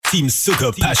Team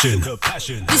Soca Passion.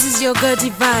 This is your girl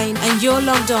Divine, and you're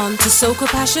logged on to Soca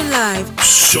Passion Live.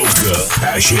 Soca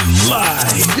Passion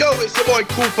Live. Yo, it's your boy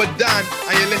Cooper Dan,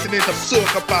 and you're listening to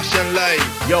Soca Passion Live.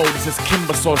 Yo, this is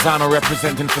Kimber Solzano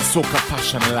representing for Soca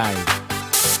Passion Live.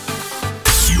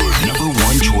 Your number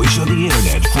one choice on the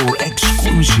internet for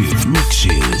exclusive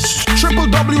mixes.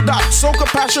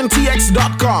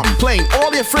 www.socapassiontx.com. Playing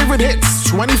all your favorite hits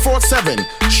 24/7.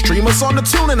 Stream us on the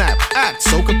TuneIn app at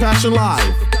Soca Passion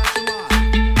Live.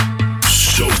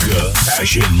 Soca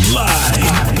Passion Live.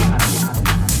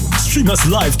 Stream us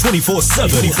live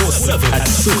 24/7 at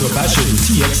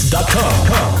socapassiontx.com.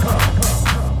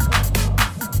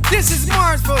 This is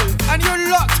Marsville, and you're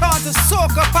locked on to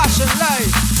Soca Passion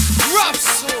Live. Rough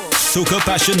Soca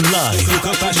Passion Live.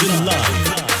 Soca Passion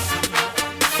Live.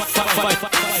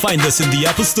 Find us in the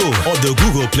Apple Store or the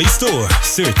Google Play Store.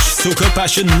 Search Soca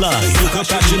Passion Live. Soca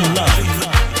Passion Live.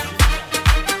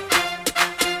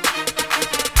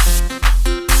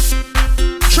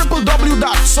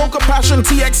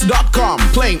 www.socapassiontx.com.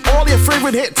 Playing all your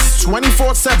favorite hits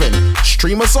 24/7.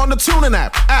 Stream us on the TuneIn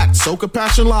app at Soca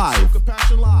Passion Live.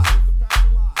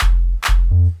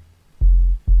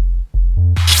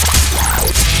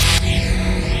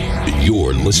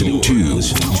 You're listening to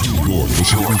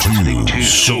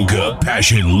Soca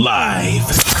Passion Live.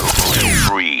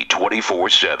 Free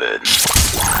 24/7.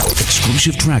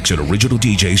 Exclusive tracks and original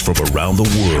DJs from around the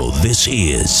world. This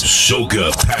is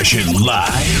Soca Passion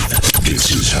Live.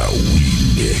 This is how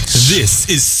we mix. This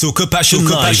is Soca Passion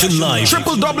Live.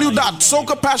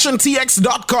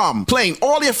 www.socapassiontx.com. Playing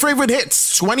all your favorite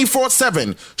hits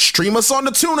 24/7. Stream us on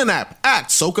the TuneIn app at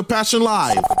Soca Passion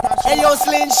Live. Hey yo,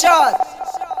 Slingshot,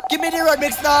 give me the road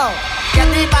mix now. Get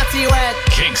the party wet,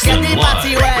 Kingston get the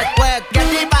party wet, get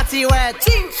the party wet.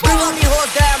 Bring on the whole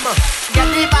them. Get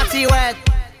the party wet,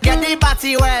 get the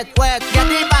party wet, get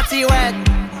the party wet.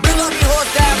 Bring on the whole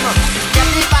them. Get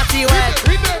the party wet,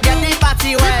 get the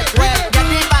party wet, get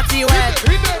the party wet.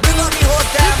 Bring on the whole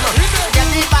them. Get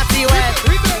the party wet,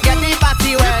 get the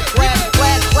party wet.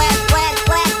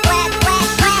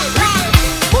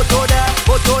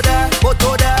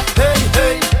 Photo there, hey,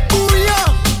 hey. Booyah!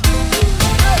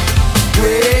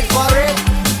 Wait for it,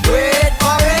 wait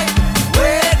for it,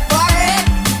 wait for it.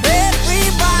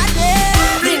 Everybody,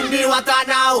 bring me water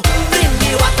now, bring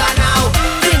me water now,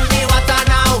 bring me water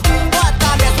now.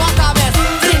 Water best,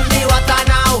 bring me water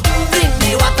now, bring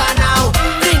me water now,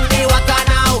 bring me water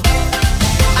now.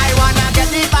 I wanna get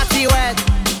the party wet,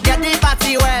 get the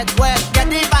party wet, get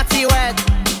the party wet.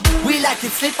 We like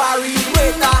it slippery,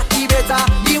 waiter, the better,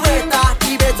 the waiter,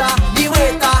 the better, the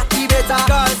waiter, the better.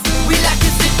 Cause we like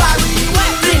it slippery,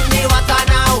 wet. Bring me water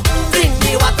now, bring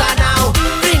me water now,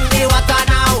 bring me water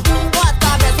now.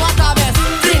 Water best,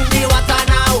 bring me water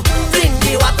now, bring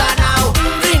me water now,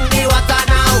 bring me water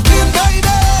now.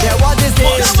 There was this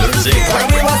day when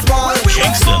we were small.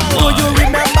 Kingston Do you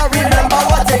remember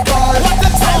what they call?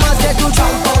 Simon said to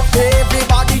jump up,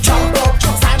 everybody jump up.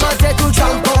 Simon said to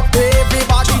jump up,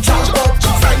 everybody jump up.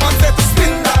 Simon said to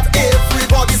spin that,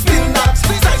 everybody spin that.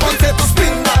 Simon said to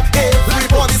spin that,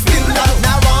 everybody spin that.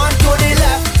 Now run to the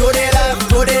left, to the left,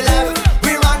 to the left.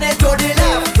 We run it to the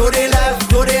left, to the left,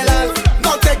 to the left.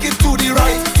 Now take it to the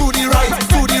right, to the right,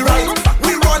 to the right.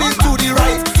 We run it to the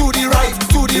right, to the right,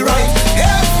 to the right.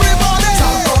 Everybody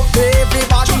Jump up,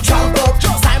 everybody jump up.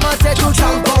 Simon said to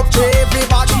jump up,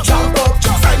 everybody jump up.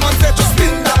 Simon said to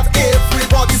spin that,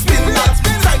 everybody spin that.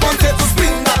 Simon said to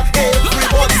spin that,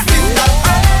 everybody spin that.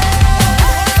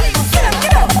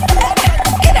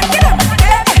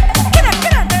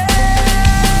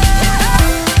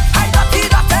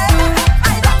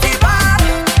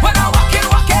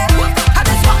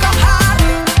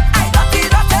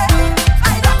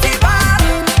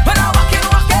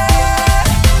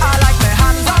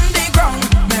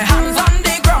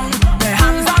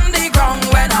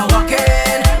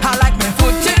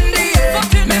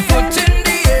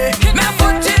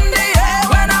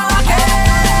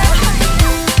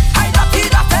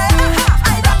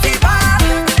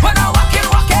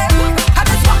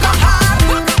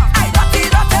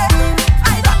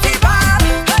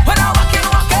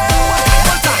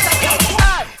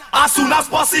 As soon as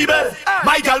possible,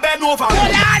 my girl bend over.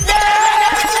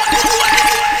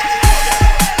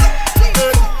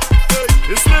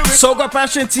 Soca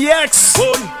Passion TX.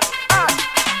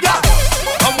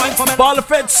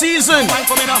 Ballafed season.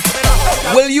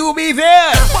 Will you be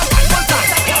there?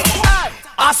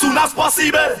 As soon as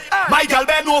possible, my girl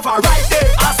bend over right there.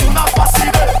 As soon as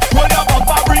possible, hold your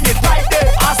bumper, bring it right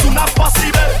there. As soon as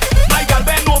possible, my girl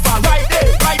bend over right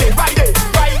there, right there, right there,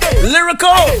 right there.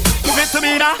 Lyrical. Give it to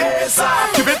me now,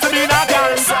 give it to me now,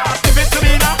 girl. Give it to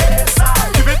me now,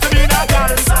 give it to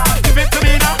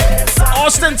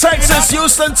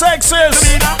Houston, Texas.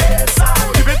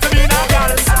 Give it to me now,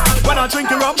 girl. When I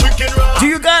drink it rum. Do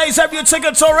you guys have your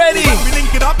tickets already?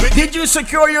 Did you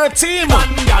secure your team? Give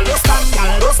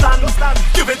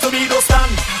it to me, don't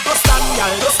stand. Don't stand, girl,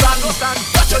 don't stand.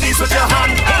 Touch your knees with your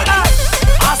hand.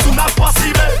 As soon as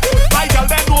possible. My girl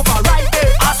bend over right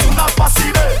there. As soon as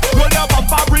possible. Roll your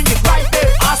bumper, bring it right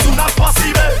there. As soon as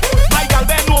possible. My girl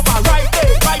bend over right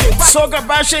there. Right there. Soca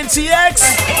Passion TX.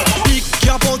 Pick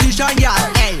your position, girl.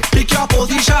 Hey, pick your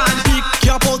position. Pick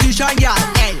your position, girl.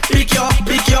 Hey, pick your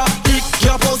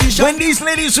position. When these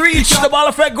ladies reach the Ball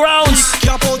Effect grounds, Pick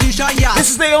your position, girl. this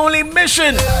is their only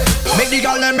mission. Make the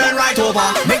girl them bend right over.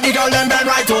 Make the girl them bend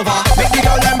right over. Make the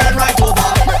girl them bend right over.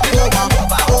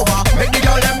 Over. Make the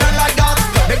girl them bend like that.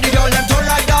 Make the girl them turn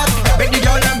like that. Make the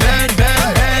girl them bend.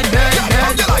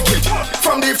 How you like it?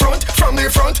 From the front,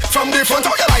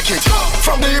 how you like it?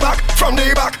 From the back,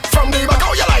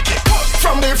 how you like it?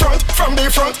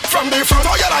 From the front,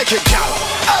 how you like it, girl?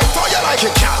 Hey, how you like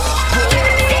it, girl?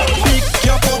 Pick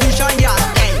your position, girl.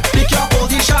 Hey, pick your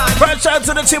position. Fresh out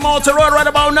to the team on the road right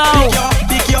about now.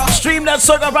 Pick your Stream that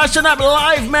Soca Passion up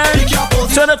live, man.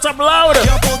 Turn it up louder.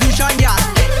 position, girl.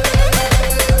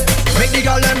 Make the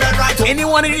girl them bend right over.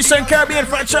 Anyone in Eastern Caribbean,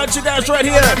 fresh out you guys right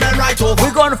here. Bend right over.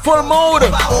 We're going full mode.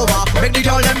 Over. Make the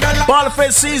girl them bend like Ball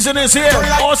Effect season is here.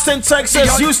 Austin,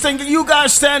 Texas. Houston, you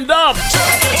guys stand up.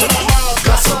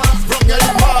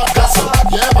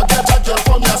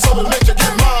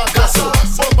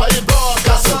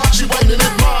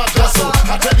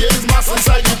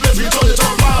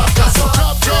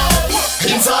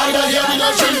 Inside I hear me the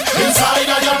drink. Inside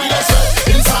I hear me the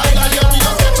sweat. Inside I hear me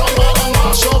the get on ball and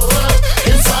mash up fret.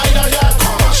 Inside I hear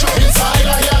mash up. Inside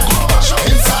I hear mash up.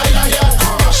 Inside I hear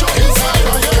mash up. Inside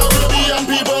I hear Caribbean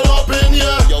people up in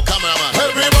here. Yo, cameraman.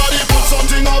 Everybody put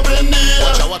something up in the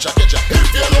air. Watch out, get ya. If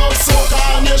you love soca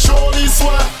and you surely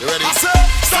swear. You ready? I say,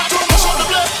 start to mash up the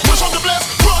place,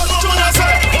 run to the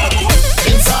set.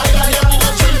 Inside I hear me the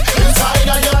drink. Inside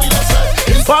I hear me the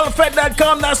sweat.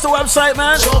 BallEffect.com, that's the website,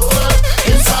 man.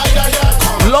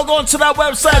 Log on to that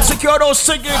website, secure those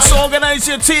tickets, organize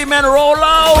your team, and roll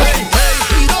out.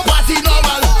 We don't party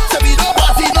normal. Say we don't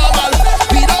party normal.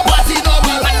 We don't party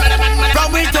normal.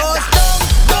 from we toast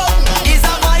down. Is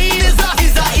a vibe. Is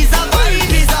a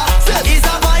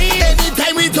vibe.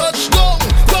 Anytime we touch down.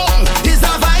 Is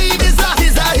a vibe. Is a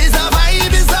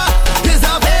vibe. Is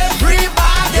a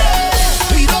everybody.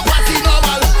 We don't party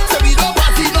normal. Say we don't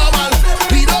party normal.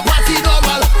 We don't party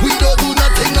normal. We don't do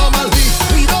nothing normal.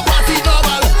 We don't party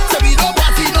normal. Say we don't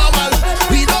party normal.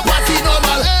 We don't party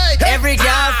normal. Hey. Every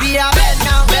girl feel a bend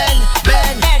now, bend now,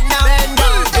 bend now, bend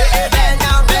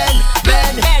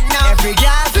now. Every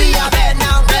girl feel a bend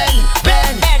now,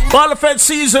 bend. Ball Effect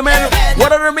season, man.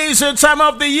 What an amazing time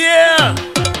of the year.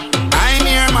 I'm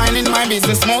here minding my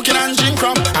business, smoking and drink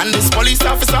rum. And this police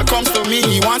officer comes to me.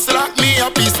 He wants to lock me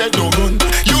up. He said, don't run.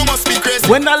 You must be crazy.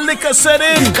 When that liquor set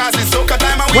in, Cause it's soca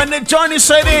time and we when the Johnny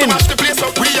set in, mash the place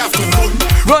up. We have to run.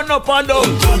 run up and down,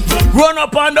 run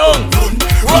up and down,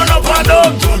 run up and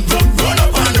down. Run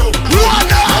up and down.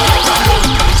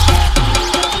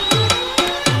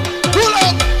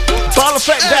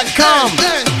 BallEffect.com.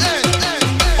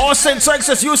 Austin,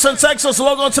 Texas, Houston, Texas.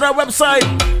 Log on to that website.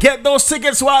 Get those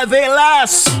tickets while they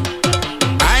last.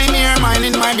 I'm here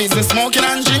minding my business, smoking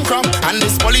and drink rum. And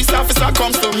this police officer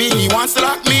comes to me. He wants to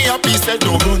lock me up. He said,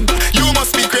 don't run. You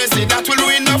must be crazy. That will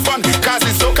ruin the fun. Cause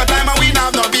it's soca time and we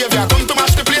have no behavior. Come to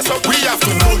mash the place up. We have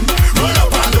to run. Run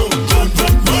up and down.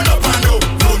 Run up and down.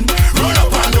 Run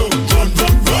up and down.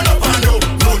 Run up and down.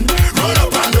 Run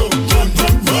up and down.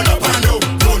 Run up and down.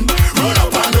 Run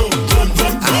up and down.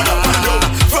 Run up and down.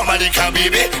 From a liquor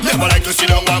baby, never like to sit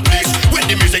down one place. When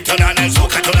the music turn on and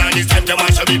soca turn on, it's time to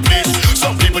mash up the place.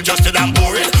 Some people just sit and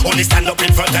boring, only stand up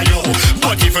in front of you.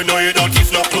 But if you know you don't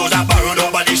give no clothes, I borrow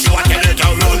nobody show and tell it to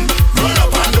run. Run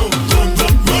up and down.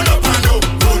 Run up and down.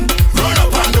 Run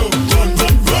up and down.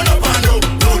 Run up and down.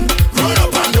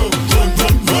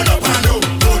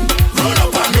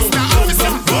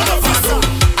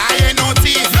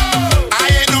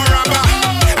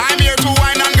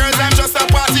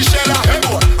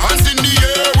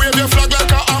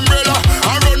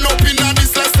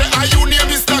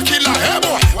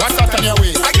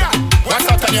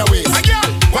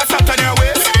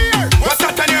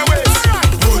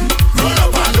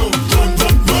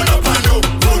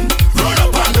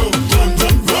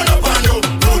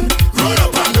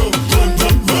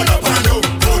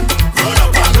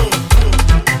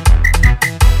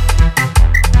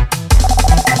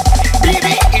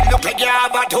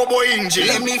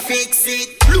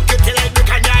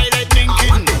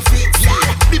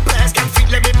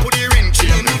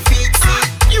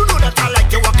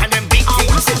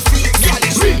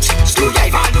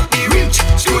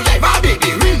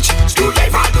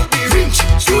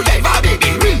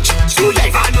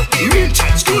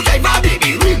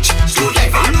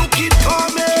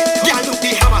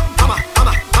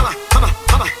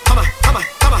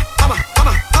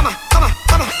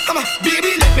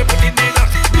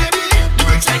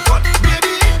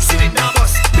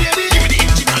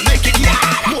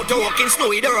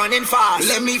 know it running fast.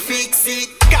 Let me fix it.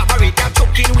 Carburetor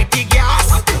choking with the gas.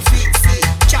 I want to fix it.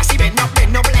 Chassis bend up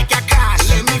like a cash.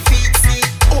 Let me fix it.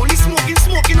 Only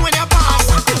smoking when you pass. I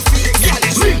want to fix it. Yeah,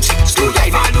 let's rinse.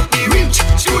 Screwdriver, look the rinse.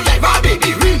 Screwdriver,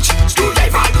 baby, rinse.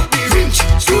 Screwdriver, look the rinse.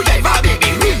 Screwdriver,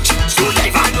 baby, rinse.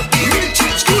 Screwdriver, look the rinse.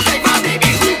 Screwdriver, baby,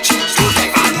 rinse.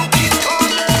 Screwdriver, look it.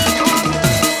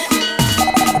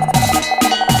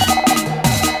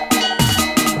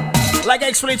 Like I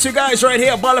explained to you guys right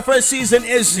here, Ballafest season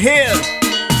is here.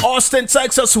 Austin,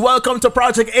 Texas, welcome to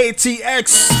Project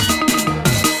ATX.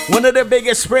 One of the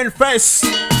biggest sprint fests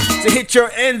to hit your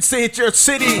ends, to hit your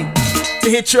city, to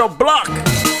hit your block.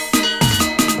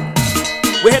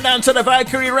 We head down to the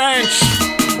Valkyrie Ranch.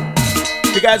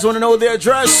 If you guys want to know the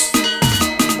address,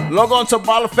 log on to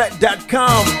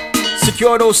ballafest.com.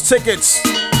 Secure those tickets.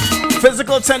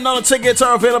 Physical $10 tickets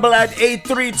are available at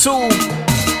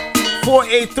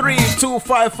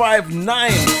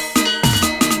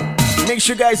 832-483-2559. Make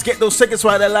sure you guys get those tickets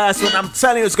while they last. When I'm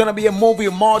telling you, it's going to be a movie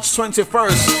March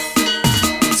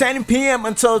 21st. 10 p.m.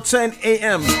 until 10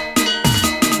 a.m.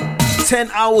 10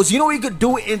 hours. You know what you could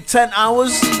do in 10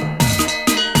 hours?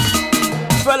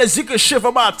 Fellas, you could shift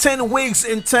about 10 wigs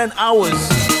in 10 hours.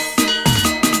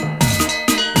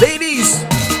 Ladies,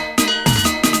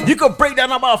 you could break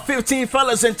down about 15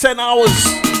 fellas in 10 hours.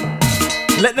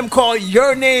 Let them call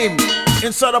your name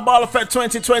inside of Ballafest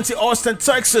 2020 Austin,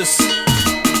 Texas.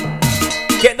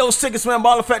 Get those tickets from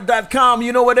ballafest.com.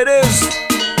 You know what it is.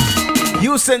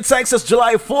 Houston, Texas,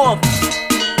 July 4th.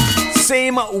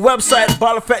 Same website,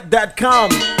 ballafest.com.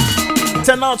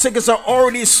 $10 tickets are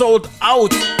already sold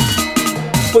out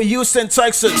for Houston,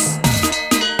 Texas.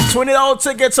 $20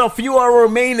 tickets, a few are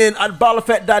remaining at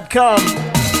ballafest.com.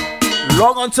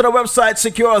 Log on to the website,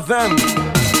 secure them.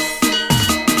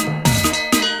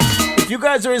 If you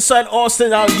guys are inside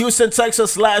Austin or Houston,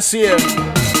 Texas last year,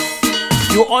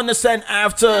 you understand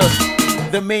after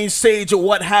the main stage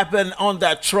what happened on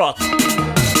that truck.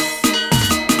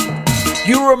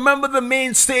 You remember the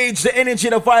main stage, the energy,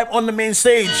 the vibe on the main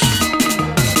stage.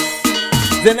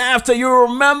 Then after, you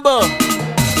remember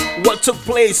what took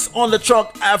place on the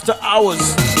truck after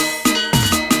hours.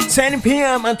 10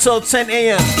 p.m. until 10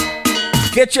 a.m.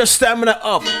 Get your stamina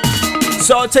up.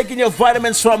 Start taking your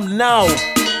vitamins from now.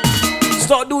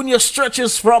 Start doing your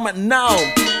stretches from now.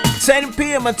 10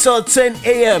 p.m. until 10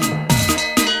 a.m.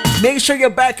 Make sure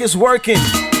your back is working.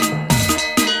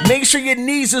 Make sure your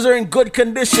knees are in good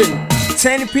condition.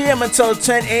 10 p.m. until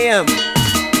 10 a.m.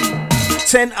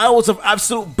 10 hours of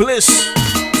absolute bliss.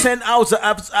 10 hours of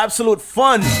absolute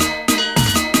fun.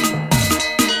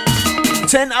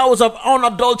 10 hours of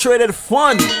unadulterated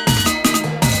fun.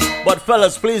 But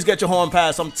fellas, please get your horn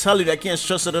pass. I'm telling you, I can't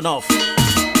stress it enough.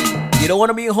 You don't want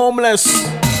to be homeless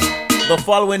the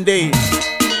following day.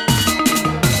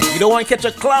 You don't want to catch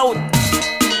a clout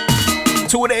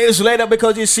 2 days later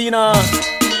because you seen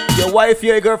your wife,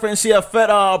 your girlfriend see a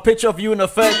picture of you in the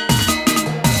Fed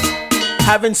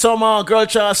having some girl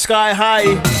child sky high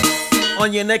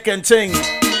on your neck and ting.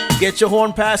 Get your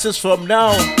horn passes from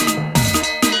now.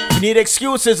 If you need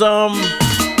excuses,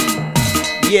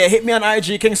 yeah, hit me on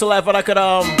IG Kingston Life and I could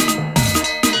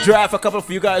draft a couple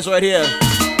for you guys right here.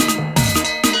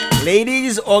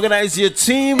 Ladies, organize your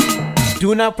team.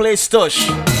 Do not play stush.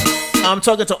 I'm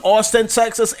talking to Austin,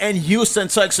 Texas and Houston,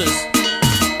 Texas.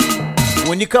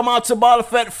 When you come out to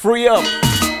Ballafest, free up.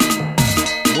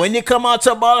 When you come out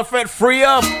to Ballafest, free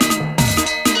up.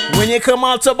 When you come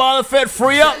out to Ballafest,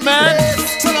 free up, man.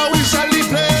 Tell we shall the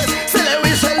place. Tell we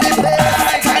shall the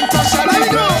place. Time to shall the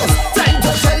place. Time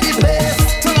to shall the place.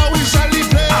 Tell we shall the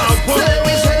place. Tell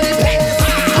we shall the place.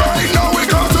 Right now we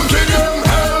come to give them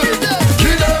hell.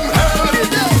 Give them hell.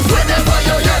 Whenever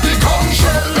you hear the conch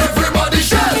shell, everybody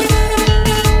shell.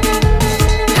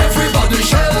 Everybody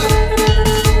shell.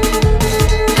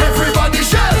 Everybody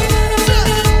shell.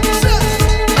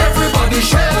 Everybody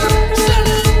shell.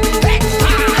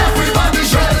 Everybody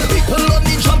shell. People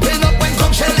only jumping up when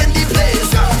conch shell in the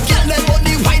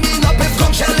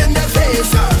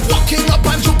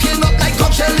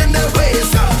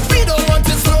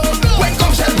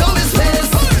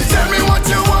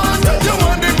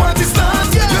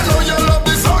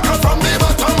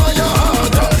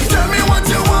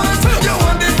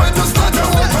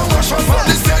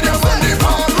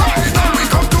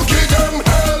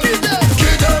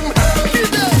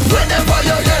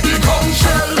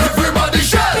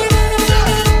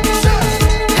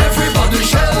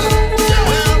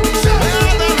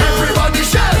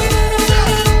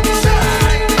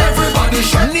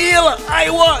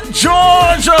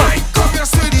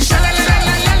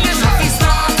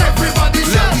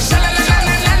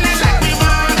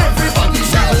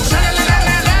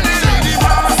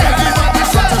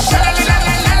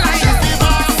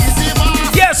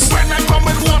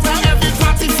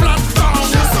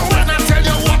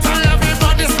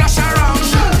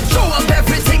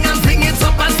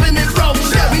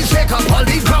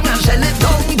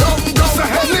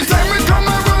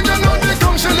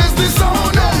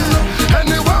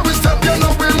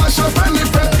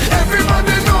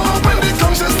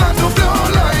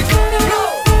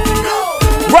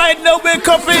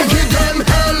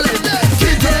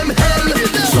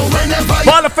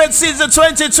Balafet season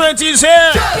 2020 is here.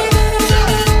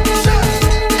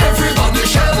 Everybody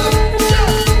shout.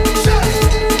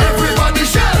 Everybody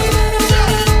shout.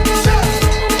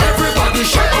 Everybody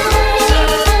shout.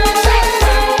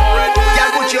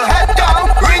 Girl, put your head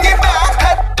down, bring it back.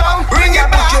 Head down, bring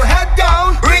it back. Put your head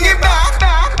down, bring it back.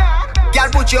 Girl,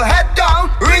 put your head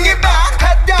down, bring it back.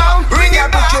 Head down, bring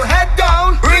it back. Put your head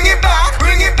down, bring it back.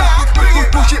 Bring it back.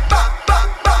 Push it back,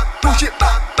 back, back. Push it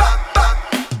back, back, back.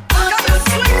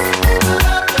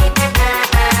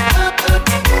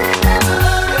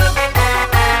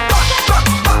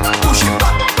 Push it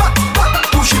back, back, back.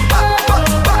 Push it back, back,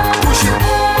 back. Push it.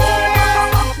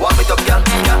 Warm it up, girl,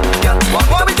 girl.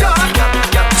 Warm it up,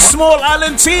 girl. Small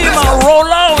Island team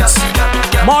roll out.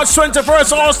 March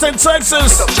 21st, Austin,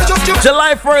 Texas.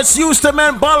 July 1st, Houston,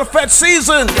 man, Balafet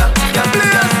season. Dip,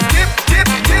 dip,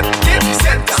 dip, dip,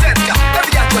 center, center.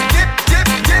 Every guy go dip, dip,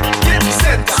 dip, dip,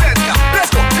 center, center. Let's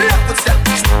go. Left foot step.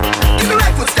 Give me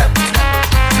right foot step.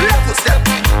 Left foot step.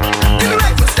 Give me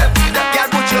right foot step. Girl,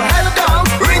 put your head down,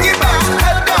 bring it back.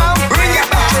 Head down, bring it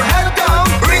back. Put your head down,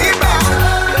 bring it back.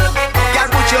 Girl,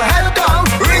 put your head down,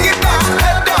 bring it back.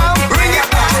 Head down, bring it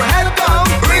back. Put your head down,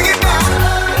 bring it back.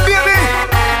 Baby,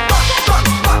 back, back,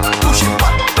 back. Push it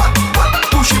back, back, back.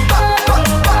 Push it back, back,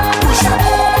 back. Push it.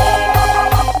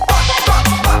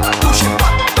 Push it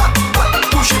back, back, back.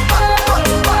 Push it back, back,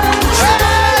 back. Push it.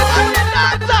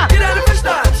 Get out of the fish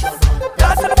dance.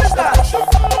 Dance to the fish dance.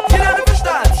 Get out of the fish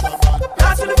dance.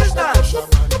 Dance to the fish dance.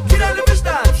 Get out of the fish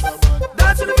dance.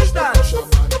 Dance to the fish dance.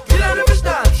 Get out of the fish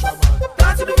dance.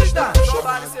 Dance to the fish dance.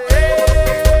 Somebody say,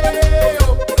 hey, yo,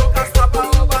 look at stop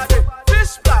over there. Fish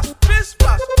splash, fish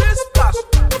splash, fish splash.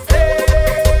 Hey,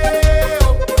 yo,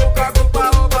 look at group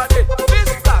over there.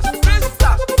 Fish splash, fish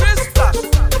splash, fish splash.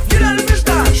 Get out of the fish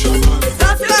dance.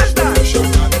 Dance to the fish dance.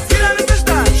 Get out of the fish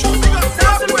dance. Dance to the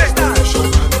fish dance.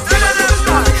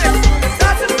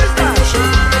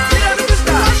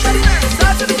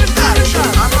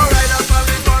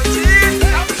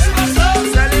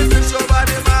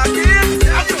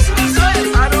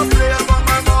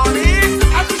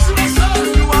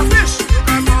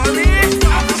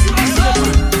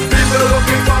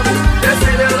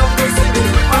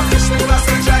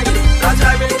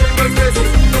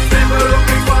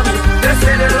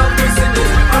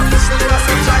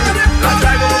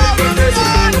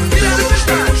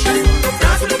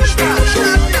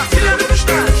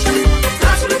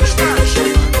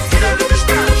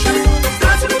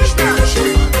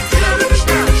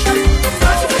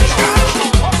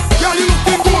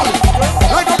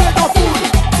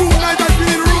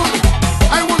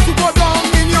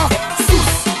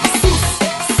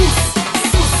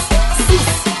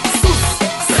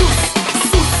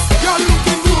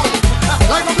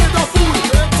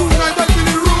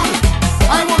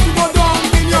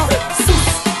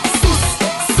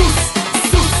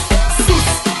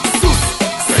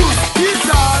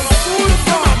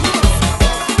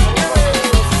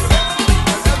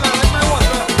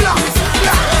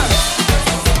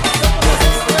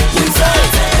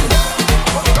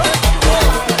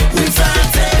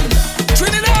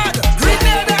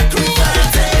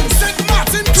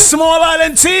 Small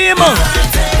Island team.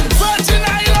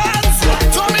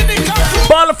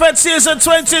 Balafet season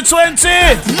 2020.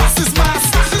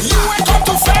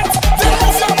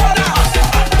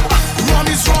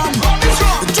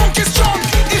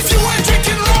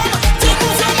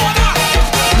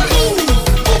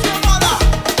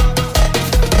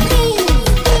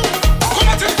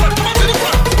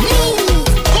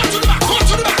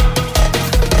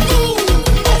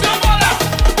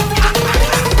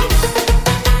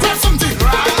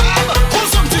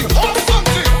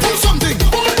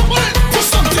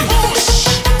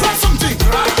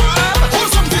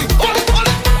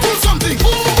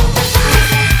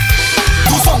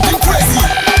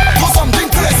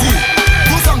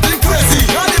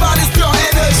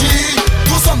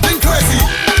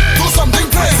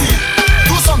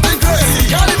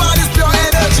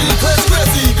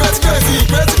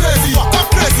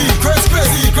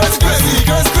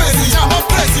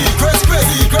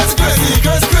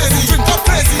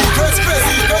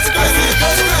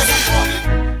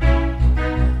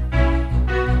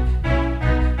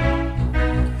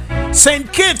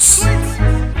 St. Kitts.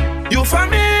 You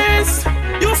from East,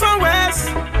 you from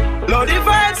West. Lordy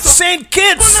vibes. St.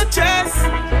 Kitts. On the chest.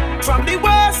 From the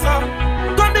West,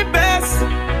 come the best.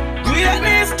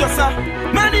 Greatness just a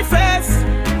manifest.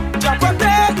 Jah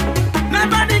protect,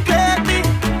 never neglect me.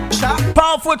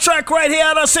 Powerful track right here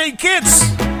out of St. Kitts.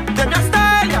 Them your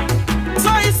style, yeah. So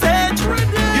he said,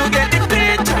 you get the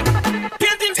picture.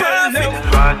 Painting perfect.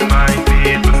 Bad mind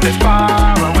people stay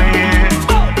far away.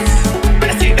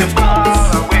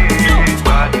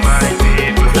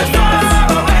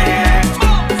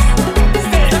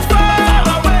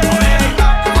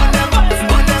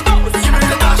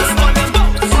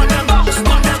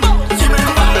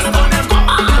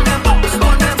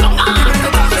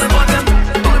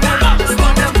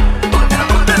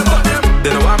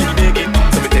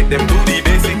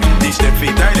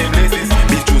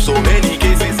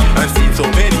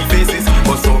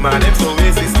 man, them so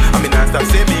racist. I mean, I stop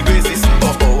saying me graces.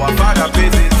 Oh, our father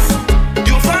praises.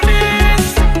 You from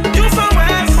east, you from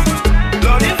west.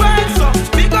 Lord the vibes, so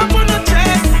big up on the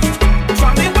chest.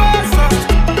 From the west, so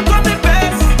got the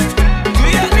best.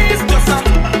 Create this, just a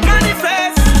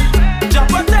manifest.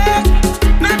 Drop a tech,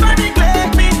 never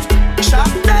neglect me. Shop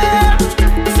there,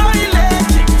 so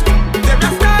electric. Them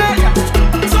just style ya,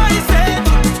 so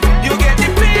eccentric. You get the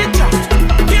picture,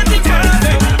 get the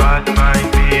perfect. Bad mind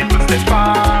people stay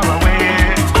far away.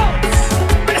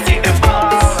 I see them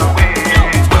far away.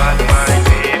 Bad mind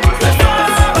people stay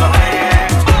far away.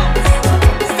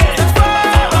 Stay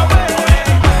far away.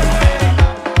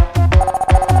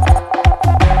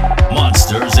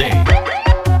 Monsters Inc.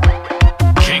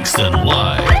 Kingston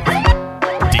Live.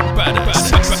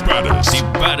 The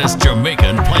baddest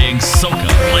Jamaican playing soca.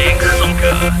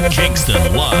 Kingston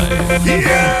Live.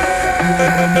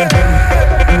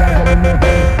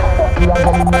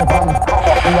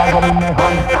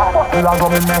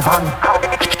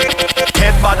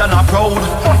 Head bad and I'm proud.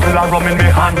 Still a rum in me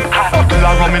hand. Still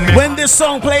a rum in me. When this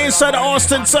song plays inside of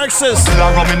Austin, Texas. Still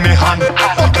a rum in me hand.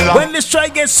 When this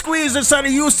track gets squeezed inside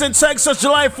of Houston, Texas,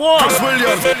 July 4th.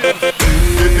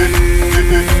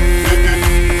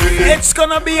 It's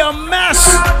gonna be a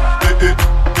mess.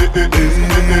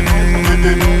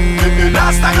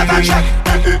 Last time that I check.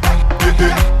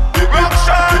 Rock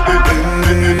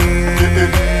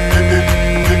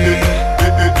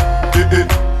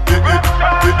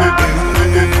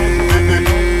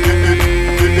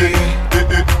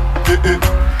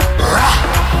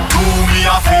Do me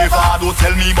a favor, don't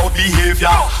tell me about behavior.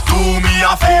 Do me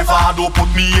a favor, don't put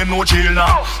me in no jail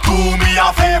now. Do me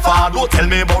a favor, don't tell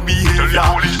me about behavior.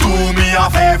 Do me a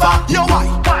favor, yo why?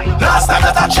 Last time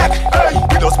that I check,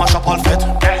 we just mash up all fit.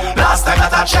 Last time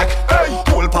that I check,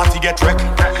 whole party get wrecked.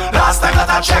 Last time that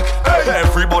I check,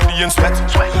 everybody in sweat.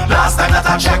 Last time that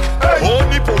I check,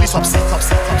 only police upset.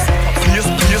 Please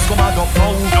come and up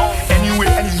now. Anyway,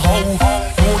 anyhow,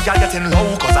 no girl getting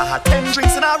low, cause I had 10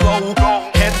 drinks in a row.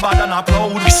 Head bad and a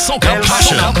proud. Soca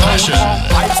passion.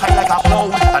 Vibes high like a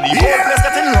cloud, and the whole place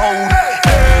getting loud.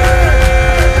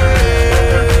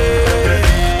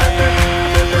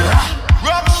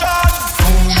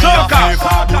 Soca.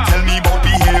 Don't tell me about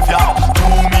behavior. Do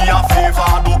me a favor,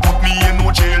 don't put me in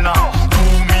no jail now. Do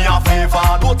me a favor,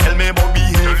 don't tell me about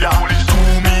behavior. Do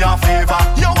me a favor,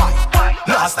 yo why?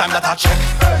 Last time that I check,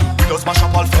 we just mash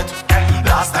up all fit.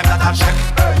 Last time that I check,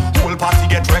 whole party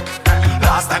get wrecked.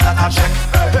 Last time that I check,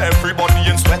 everybody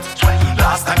in sweat.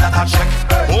 Last time that I check,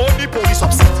 only police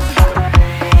upset.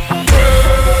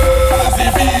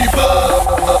 Crazy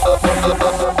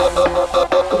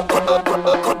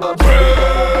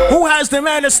Who has the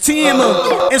maddest team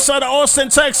inside of Austin,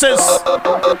 Texas?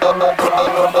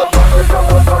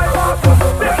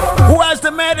 Who has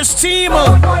the maddest team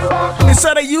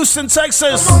inside of Houston,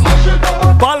 Texas?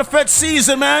 Ballafet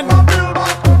season, man.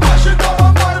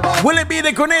 Will it be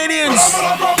the Grenadians?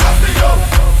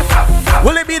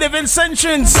 Will it be the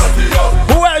Vincentians?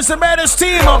 Who has the maddest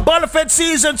team on Ballafet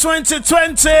season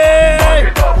 2020?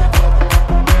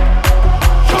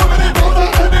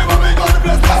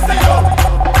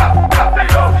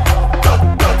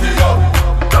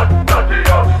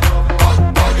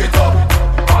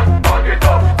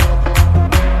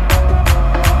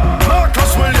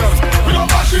 Marcus Williams, we gon'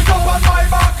 mash it up on my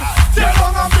back. Tear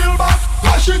down and build back.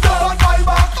 Mash it up on my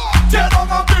back. Tear down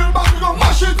and build back. We gon'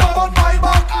 mash it up on my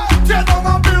back. Tear down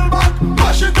and build back.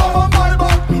 Mash it up on my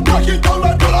back. Break it down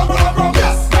like blah.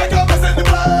 Yes, make a mess in the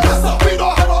place. Yes, we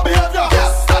don't have no behavior.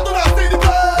 Yes, start to not see the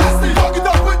place. Yes, fuck it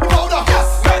up with the powder. Yes,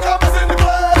 make a mess in the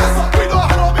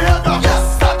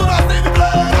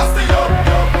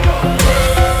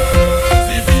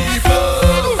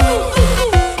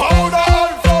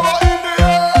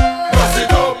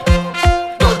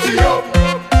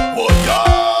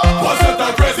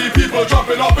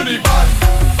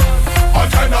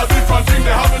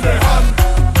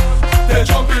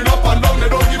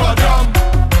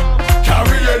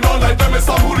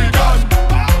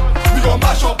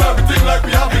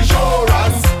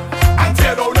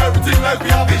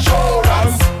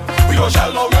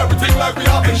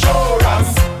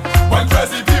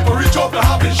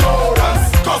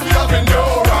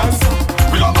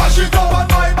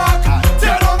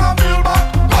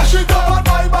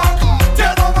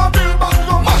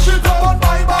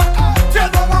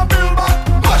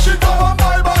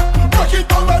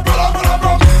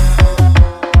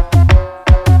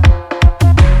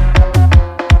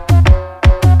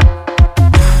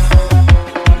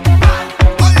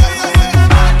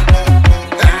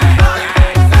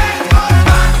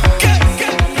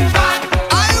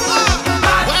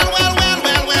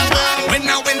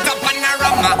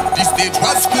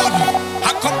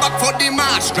the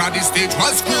march, now the stage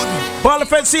was good.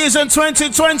 Balafet season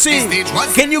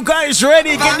 2020. Can you guys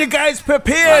ready? Can you guys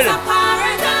prepared?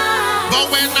 But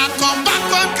when I come back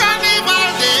on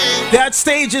Carnival Day, that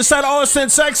stage is at Austin,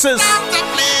 Texas.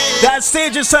 That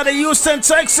stage is at Houston,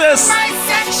 Texas. My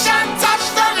section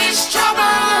touchdown is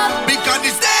trouble. Because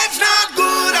the stage not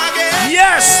good again.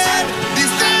 Yes. The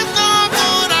stage not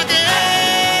good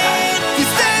again. The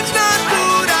stage not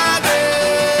good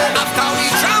again. After we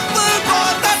trample for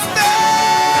the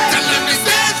stage, tell them the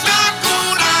stage not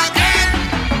good again.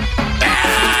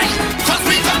 Cause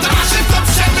we come to mash it up,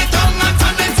 shell it down and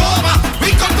turn it over. We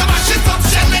come to mash it up,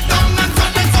 shell it down and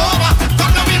turn it over.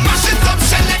 Come now we mash it up,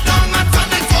 shell it down and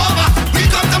turn it over. We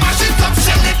come to mash it up,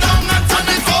 shell it down and turn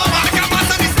it over. Make a mass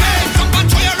on the stage, jump and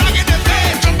throw your rag in the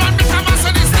face. Jump and make a mass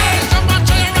on the stage, jump and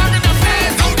throw your rag in the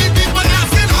face. Now the people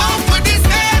asking how could this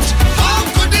stage, how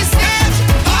could this stage,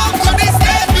 how could this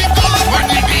stage be good? When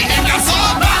the behavior so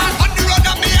bad, on the road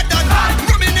that me a done,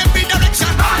 from in every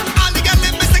direction, all the girls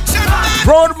in my section.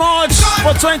 Road March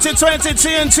for 2020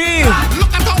 TNT.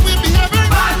 Look at how we behaving.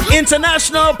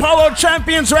 International Power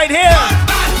Champions right here.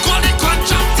 Call the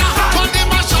contractor, call the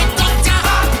marshal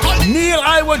doctor, Neil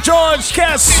Iowa George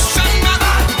Kess.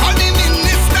 call the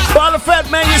minister. Balafet,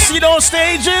 man, you see those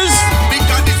stages?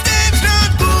 Because the stage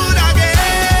not good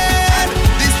again.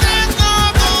 The stage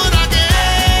not good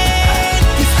again.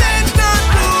 The stage not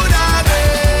good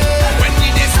again. When we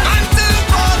dismantle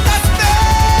for the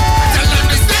stage, tell them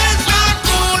the stage not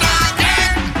good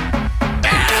again.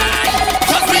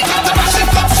 Cause we come to mash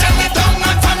it up, shell it down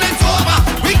and turn it over.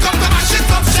 We come to mash it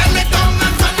up, shell it down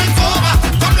and turn it over.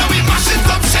 Come now we mash it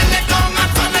up, shell it down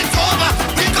and turn it over.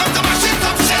 We come to mash it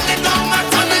up, shell it down and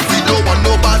turn it over. We don't want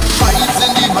no bad fights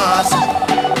in the mass.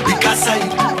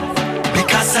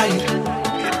 Because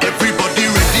everybody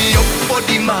ready up for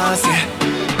the mass.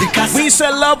 Because We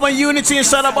sell love and unity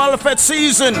inside of Balafet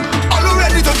season. all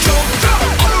ready to jump,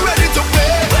 all ready to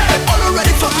play, all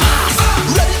ready for mass,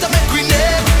 ready to make we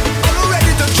name, all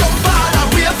ready to jump hard and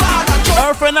wave hard and jump.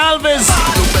 Irfan Alves,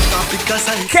 Because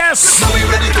Kess. now we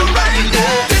ready to ride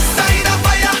it. This side of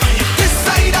fire, this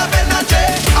side of energy,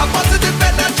 a positive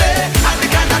energy, and the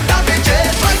kind of damage it.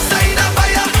 My side of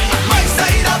fire, my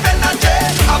side of energy,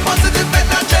 a positive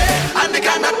energy, and the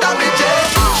kind of damage it.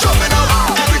 Show me now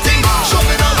everything, show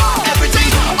me now everything,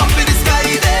 up in the sky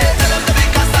there, tell them the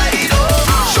bigger side.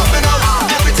 Show me now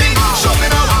everything, show me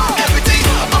now everything,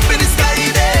 up in the sky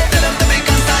there, tell them the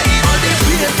bigger side. All the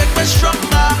fear make me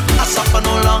stronger, I suffer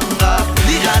no longer.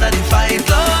 The harder the fight,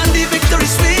 Lord, the victory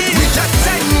sweet. We just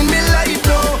send me life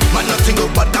now, man nothing go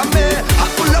bother me. I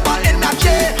full of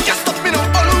energy, can't stop me now.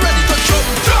 All ready to jump,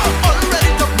 all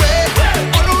ready to play,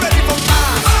 all ready for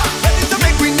mass, ready to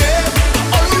make we name,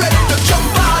 all ready to jump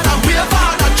hard and wave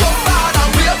hard and jump hard and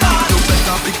wave hard. No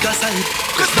better pick a side,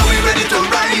 'cause now we ready to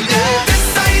ride it. This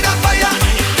side of fire,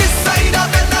 this side of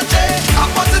energy, a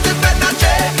positive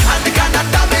energy, and the kind of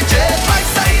damage it. My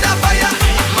side of fire,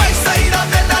 my side of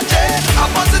energy, a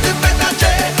positive energy.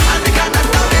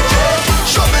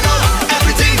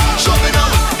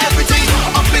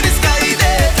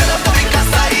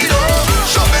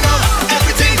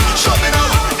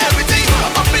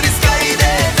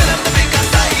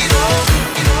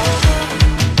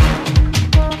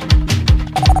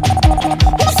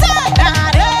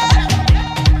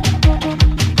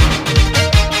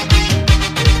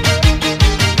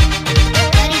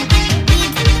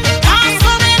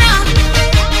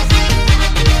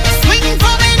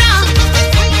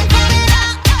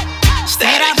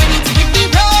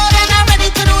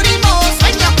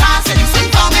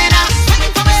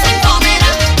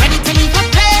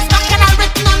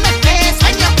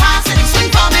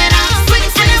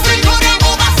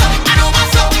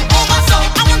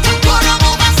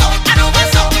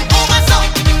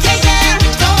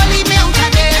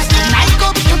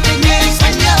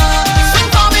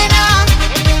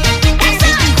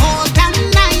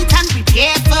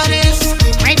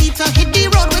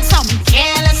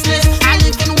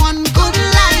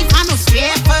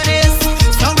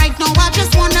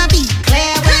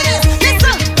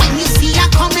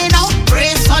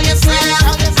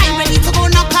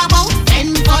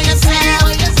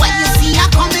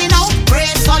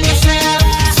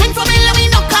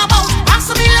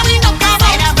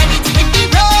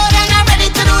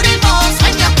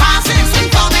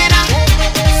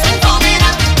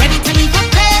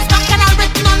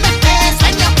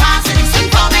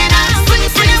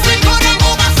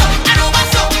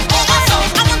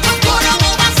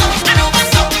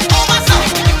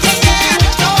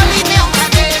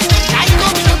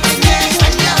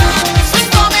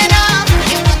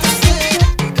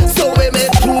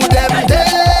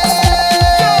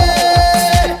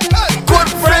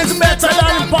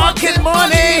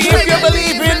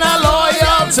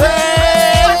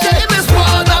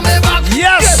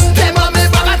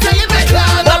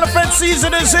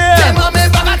 season is here.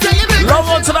 Log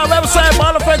on to our website,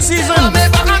 Ballafett season.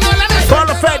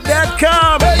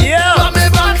 Ballafett.com. Yeah.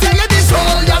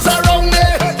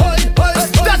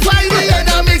 That's why the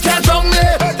enemy can't wrong me.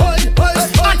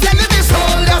 I tell you this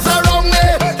soldiers are wrong me.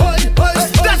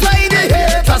 That's why the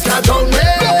haters can't wrong me.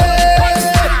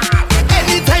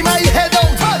 Anytime I head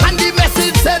out and the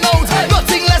message send out,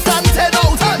 nothing less than 10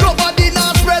 out. Nobody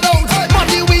not spread out.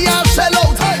 Money we have sell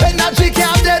out. Energy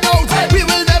can't dead out. We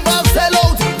will never sell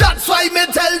out. That's why me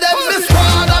tell them me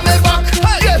squad on me back.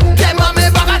 Yeah, them on me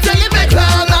back. I tell you me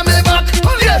clan on me back.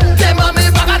 Yeah, them on me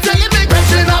back. I tell you me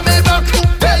question on me back.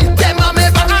 Hey, them on me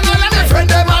back and all of me friend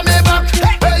them on me back.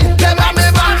 Hey, them on me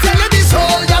back. Tell you the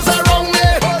soldiers are wrong me.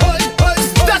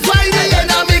 That's why the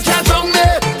enemy can't wrong me.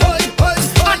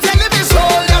 I tell you the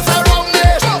soldiers are wrong me.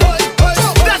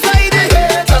 That's why the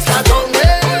haters can't wrong me.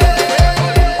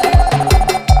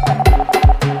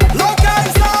 Look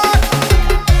guys on.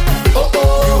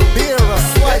 You bear a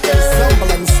slight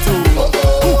resemblance to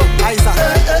Isaac.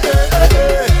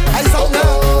 Isaac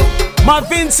now. My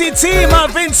Vinci team, my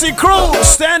Vinci crew,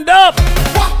 stand up.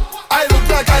 I look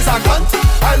like Isaac Hunt.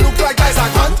 I look like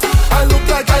Isaac Hunt. I look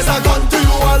like Isaac Hunt to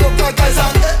you. I look like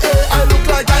Isaac. I look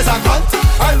like Isaac Hunt.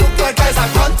 I look like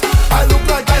Isaac Hunt. I look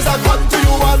like Isaac Hunt to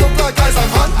you. I look like Isaac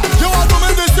Hunt. You want to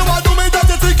me this? You want to me that?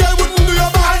 You think I wouldn't do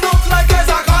your back? I look like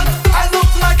Isaac Hunt. I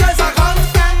look like Isaac Hunt.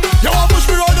 You want push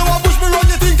me round? You want push me round?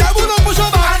 You think I wouldn't push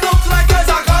your back? I look like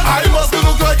Isaac Hunt. I must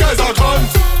look like Isaac Hunt.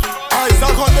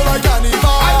 Isaac Hunt like Hannibal.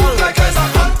 I look like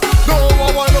Isaac Hunt. No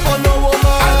one want up on no woman.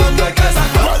 I look like Isaac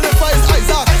Hunt. Well, if I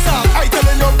Isaac, I tell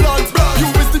in your blood, you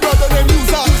is the brother named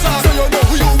Loser. So you know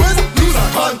who you is? Loser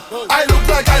Hunt. I look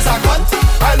like Isaac Hunt.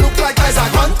 I look like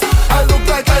Isaac Hunt. I look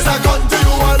like Isaac Hunt to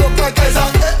you. I look like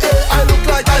Isaac. I look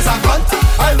like Isaac Hunt.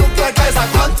 I look like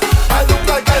Isaac Hunt. I look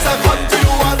like Isaac Hunt to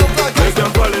you. I look like Make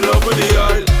them fall in love with the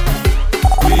oil.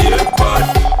 We hate bad.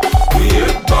 We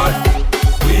hate bad.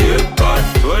 We hate bad.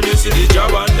 When you see the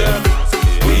job on them,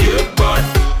 we hate bad.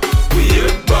 We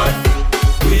hate bad.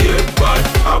 We hate bad.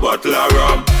 A bottle of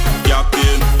rum,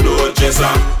 captain, no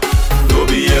chaser, no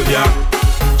behavior.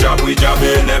 Job we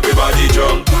jabbing, everybody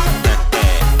drunk.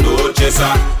 No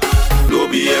chaser, no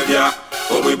behavior.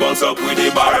 When we bounce up with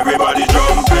the bar, everybody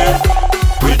jumping.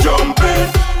 We jumping,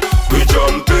 we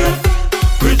jumping,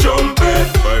 we jumping.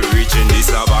 We're reaching the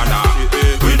savannah.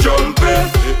 We jumping,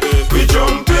 we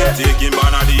jumping. Taking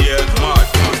banana the air, mad.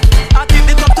 I keep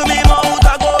it up to me mouth,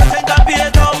 I go drink and pay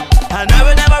it out. And I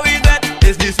will never regret,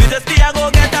 it's the sweetest tea I go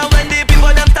get. And when the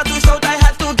people them start to shout, I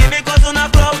had to give it cause on a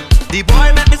club. The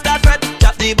boy make me start fret,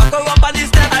 chop the back up on the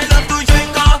step. I love to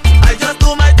drink, I just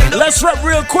do my thing. Let's rap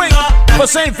real quick for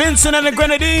St. Vincent and the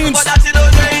Grenadines. But that's it, no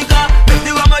drink, make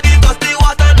the rum or the dusty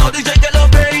water, now the drink yellow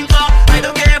pink. I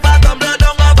don't care if I tumble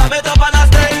down or vomit it up and I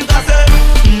stink. I say,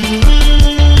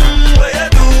 what you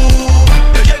do?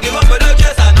 You can't give up with no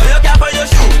chase, I know you can't find your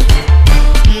shoe.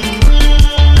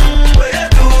 What you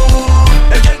do?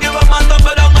 You can't give up and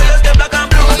tumble down or you stay black and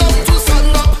blue. I love to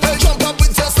sun up, jump up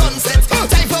with your sunset.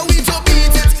 Time for we to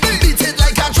beat it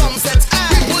like a drum set.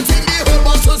 We put in the whole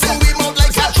bottle so we mount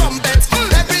like a trumpet.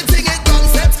 Everything is done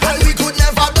set, and we could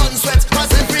never done sweat.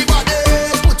 Cause everybody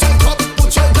put your cup,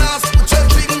 put your glass, put your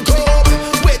drink up.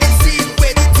 Where the scene,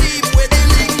 where the team, where the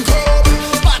link up.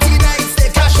 Party nights,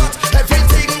 take a shot,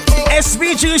 everything up.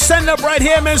 SVG stand up right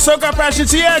here, man. Soca Passion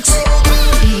TX.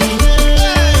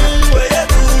 What you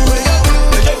do?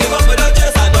 You can't give up with no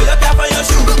chase, I know you can't find your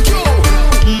shoe.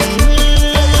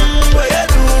 What you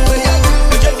do?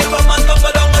 You can't give up and tumble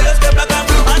down or you stay black and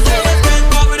blue. And say you spend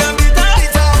more with them beater,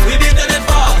 we beating it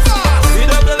fast. We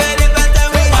don't play with it better,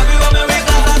 we happy when we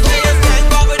got. And say you spend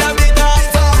more with them beater,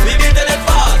 we beating it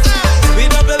fast. We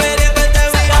don't play with it better,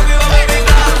 we happy when we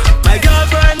got. My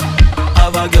girlfriend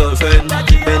have a girlfriend.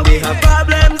 When they have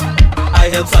problems, I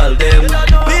help solve them.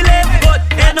 We live good,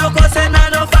 ain't no cussing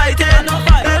and no fighting.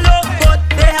 They look good,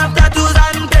 they have tattoos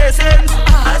and piercings.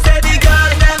 I say the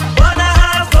girls them wanna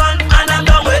have fun, and I'm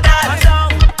done with that.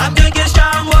 I'm drinking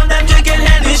strong one, them drinking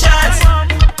Henny shots.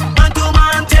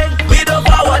 Man-to-man thing, we don't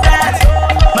forward that.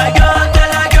 My girl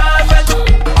tell her girlfriend to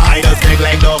I just make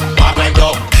like dog, walk like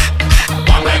dog,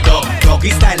 walk like dog.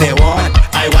 Doggy style they want.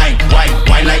 I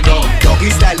whine like dog. Doggy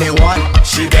style they want.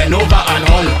 She bend over and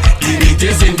all. The beat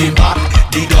is in the back,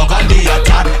 the dog on the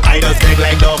attack. I just make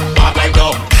like dog, walk like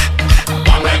dog,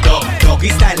 walk like dog. Doggy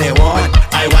style they want.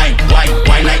 I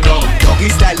whine like dog. Doggy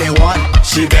style they want.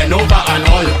 She bend over and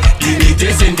all. The beat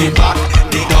is in the back,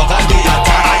 the dog on the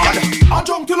attack. I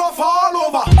drunk till I fall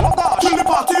over. Till the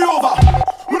party over.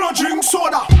 We don't drink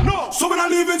soda, so we not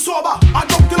living sober. I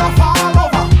drunk till I fall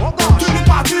over. Till the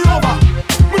party over.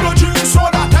 We don't drink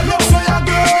soda. Tell them say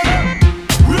again.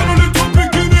 We don't need to pay.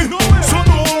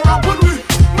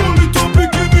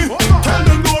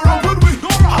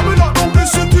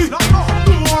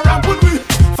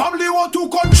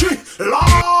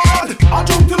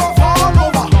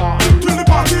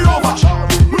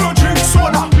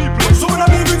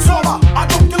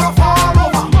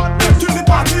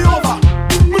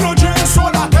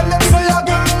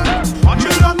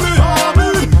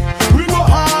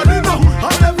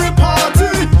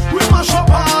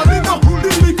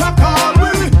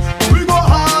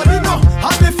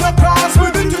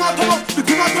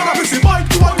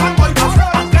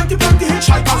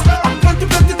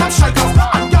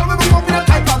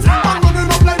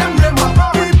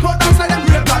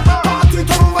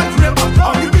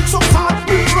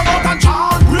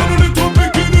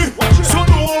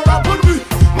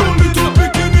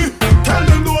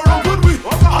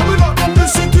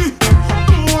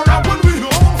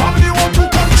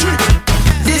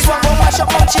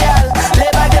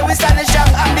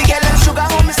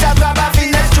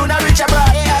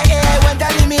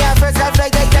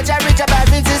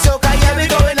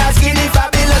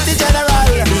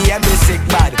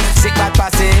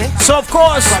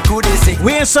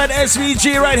 alongside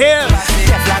SVG right here.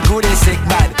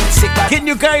 Getting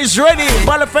you guys ready.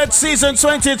 Balafet season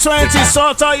 2020.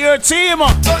 Sort out your team. So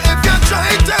if you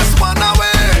try this one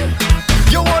away,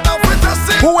 you wanna witness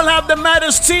it. Who will have the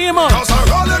maddest team? Cause I'm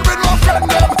rolling with my friend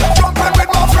them, jumping with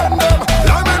my friend them,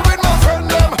 climbing with my friend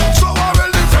them. So I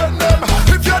will defend them.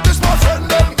 If you're this my friend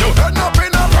them, you end up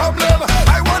in a problem.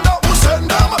 I wonder who send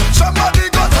them. Somebody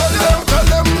go tell them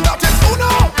that it's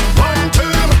uno. One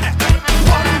team,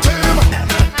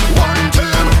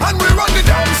 and we run the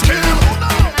damn scheme.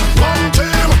 One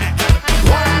team,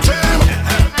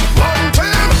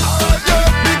 yeah,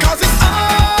 because it's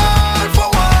all for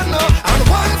one and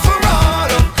one for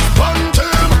all. One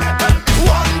team,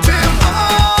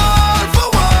 all for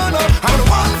one and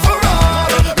one for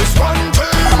all. It's one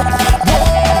team.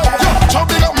 Whoa, so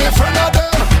big up me friend of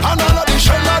them and all of the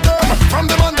shell of them. From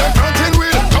the man them planting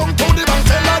wheel, come to the bank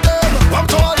tell of them. I'm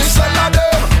to all the sell of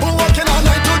them who working all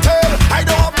night to tell. I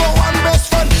don't have no one best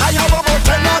friend, I have about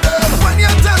 10 of them. When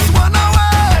you test one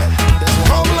away,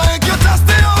 come like you test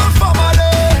the whole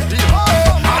family.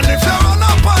 And if you run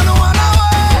up on one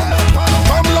away,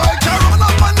 come like you run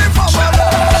up on the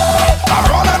family. I'm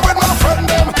rolling with my friend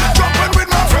them, jumping with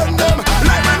my friend them,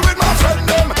 living with my friend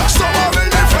them. So I will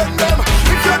defend them.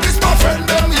 If you're this my friend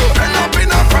them, you end up in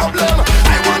a problem.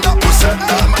 I want to send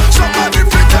them. Somebody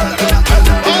fi tell them.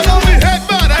 All of me head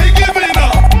man, I ain't giving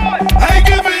up. I ain't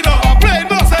giving up. Play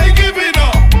boss, I ain't giving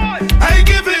up. I ain't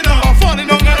giving up. I'm falling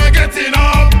down and I'm getting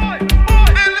up.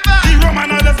 The Roman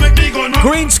just make me go now.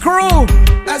 Green Screw.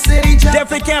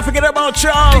 Definitely can't forget about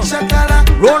y'all.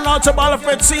 Rolling out to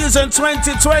Balafet season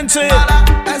 2020.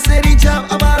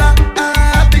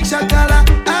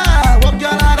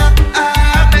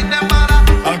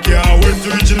 I can't wait to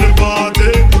reach in the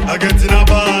party. I get in a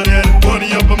body,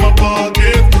 money up in my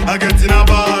pocket. I get in a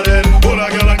body, all I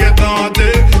gotta get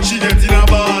naughty. She get in a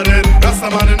body, that's the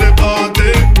man in the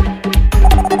party.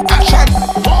 Action.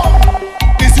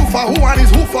 Is you for who and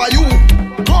is who for you?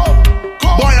 Go.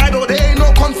 Boy, I know there ain't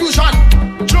no confusion.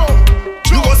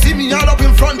 You go see me all up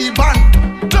in front the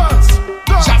band. Dance.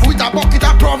 Shaft with a bucket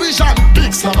of provision.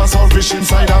 Big slab of saltfish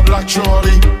inside a black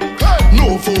trolley.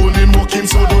 No phone in working,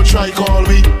 so don't try call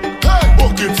me.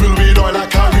 Bucket filled with oil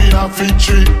like a real a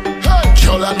victory.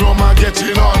 Girl and rum are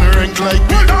getting on the rank like me.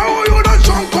 But now you don't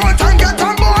jump out and get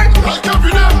on board. Like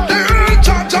every day. The real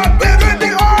chop big with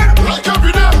the oil. Like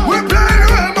every day. We play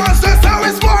real monsters, how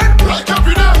it's born. Like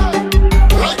every day.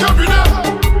 Like every day.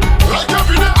 Like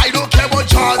every day. I don't care about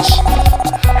charge.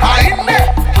 I in there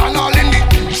and all in the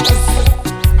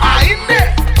I in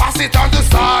there. Pass it on the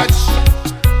Sarge.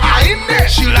 I in there.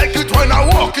 She like it when I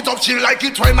walk it up. She like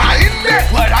it when I in there.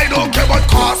 But I don't care about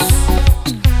cost.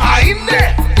 I in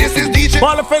there. This is DJ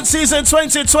Balafet season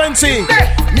 2020.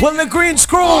 Will the Green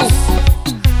Screw,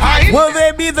 will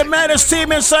they be the maddest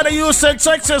team inside of Houston,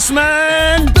 Texas,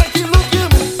 man? Becky, look him.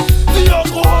 The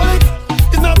alcoholic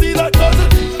is not the like cousin.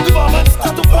 The barman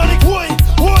start to panic. Why,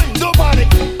 no panic.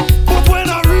 But when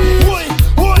I read,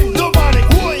 why, no panic.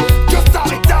 Why, just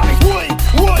damn it.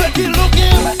 Why, Becky, look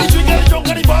him. The drink and the drunk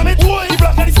and the vomit. Why, the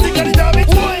black and the stick and the damn it.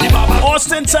 Why,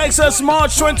 Austin, Texas,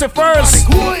 March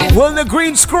 21st. Will the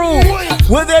Green Screw,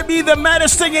 will they be the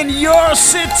maddest thing in your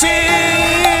city?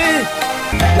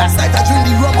 Last night I drink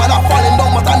the rum and I'm falling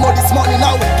down, but I know this morning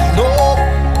I'm waking up.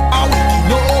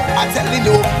 I'm telling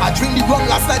you, I drink the rum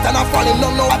last night and I'm falling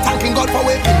down. Now I'm thanking God for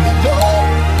waking me up.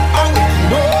 I'm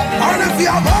waking up. And if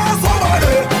you have asked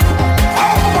somebody,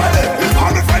 over there, if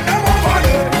all the friend them over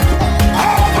there,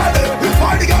 over there, if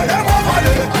all the girl them over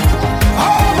there,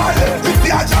 over there, if the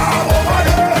job over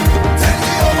there, tell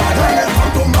me over there,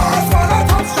 come to Mars for the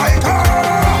top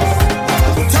strikers.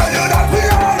 Tell you that we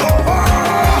all over.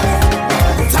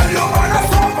 Tell you man a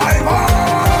survivor.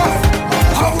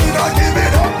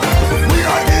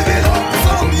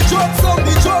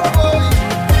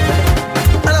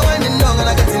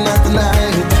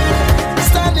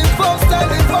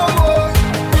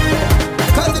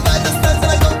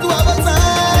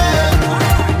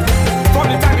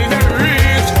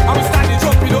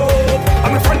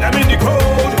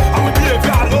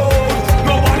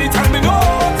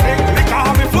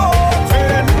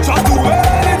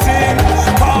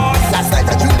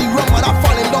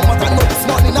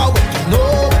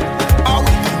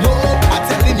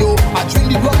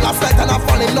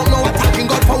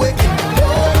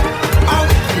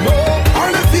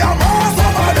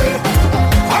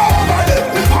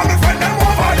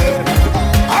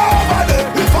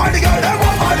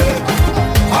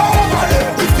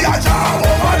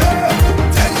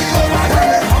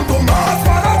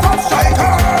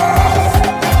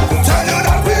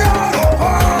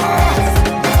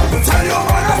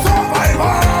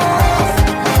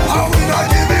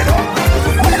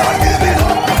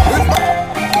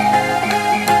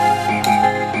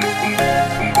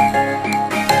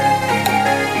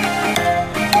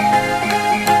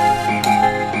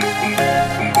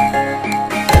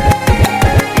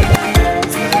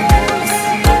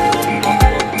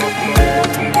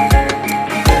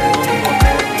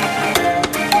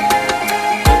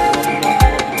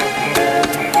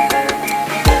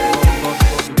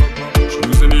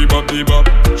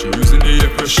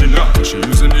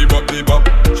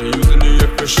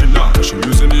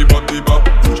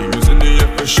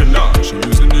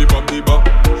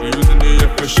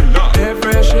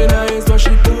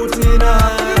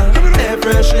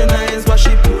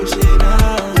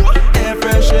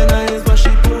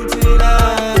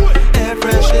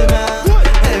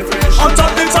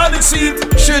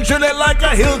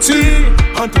 Hilty.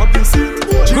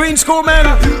 Green School man.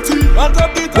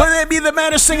 Will they be the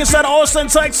maddest singers out of Austin,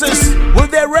 Texas? Will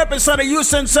they rep inside of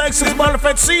Houston, Texas?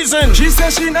 Bonafide season. She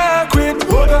says she not quit.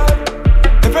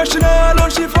 If she not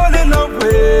alone, she fall in love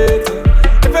with.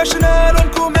 If she not alone,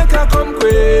 could make her come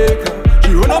quick.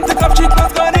 She run up the cup, she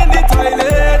was gone in the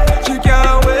toilet. She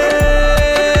can't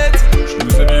wait. She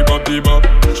using the bop.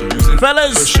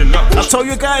 Fellas, I told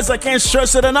you guys I can't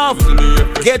stress it enough.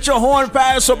 Get your horn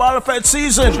pass for Bonafide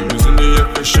season.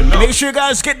 Make sure you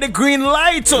guys get the green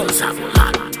light.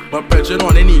 But pressure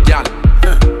on any gal.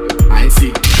 I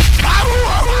see.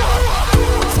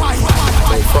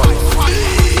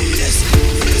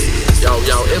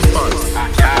 Yo, impulse.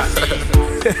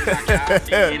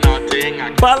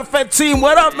 Bonafide team,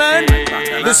 what up, man?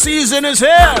 The season is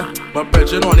here. But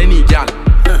pressure on any gal.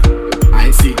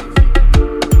 I see.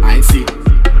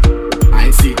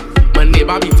 My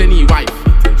neighbor be any wife.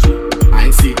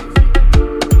 I see.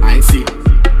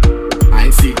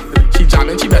 She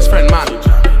jamming, she best friend man.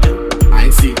 I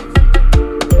see.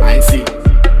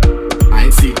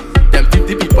 Them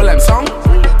 50 people them song.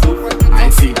 I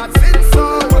see.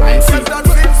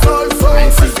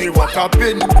 See what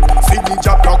happened. See the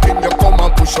job talking, you come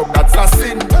and push up, that's a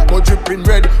sin. Go dripping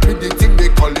red with the thing they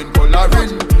calling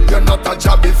coloring. You're not a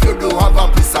job if you don't have a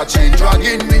piece of chain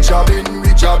dragging. We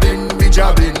jabbing.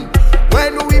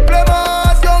 When we play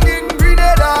mass young in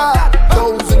Grenada,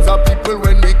 thousands of people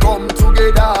when we come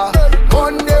together.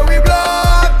 Monday we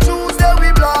black, Tuesday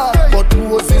we black, but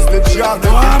Moses the job.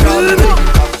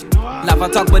 Lava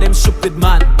talk about them stupid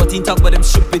man, but he talk about them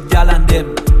stupid gal and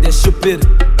them. They're stupid.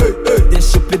 They're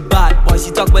stupid bad. Boys,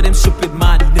 he talk about them stupid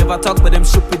man. He never talk about them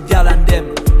stupid gal and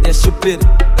them. They're stupid.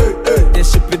 They're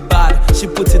stupid bad. She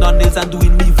putting on nails and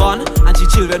doing me fun, and she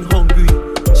children hungry.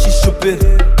 She's stupid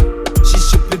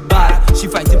bad. She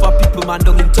fighting for people man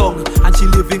down in tongue, and she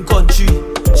live in country.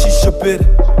 She's stupid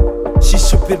bad. She's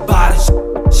stupid bad.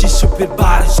 She's stupid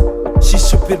bad. She's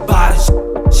stupid bad.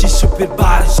 She's stupid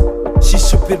bad. She's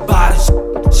stupid bad.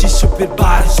 She's stupid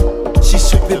bad.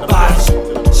 She's stupid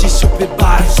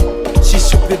bad. She's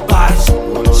stupid bad.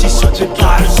 She's stupid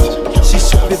bad. She's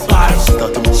stupid bad.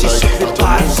 She's stupid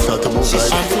bad. She's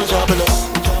fabulous.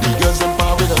 The girls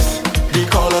empower with us. They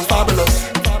call us fabulous.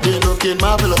 They looking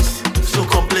marvelous. So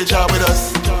come play job with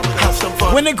us. Have some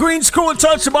fun. When the Green School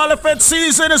touch the Bonafide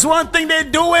season, there's one thing they're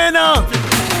doing. Got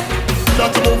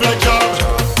to move like job.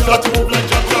 Got to move like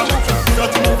job.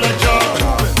 Got to move like job.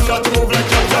 Got to move like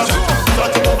job.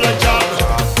 Got to move like job.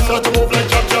 Got to move like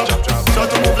job. Got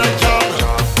to move like job.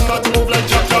 Got to move like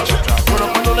job. Run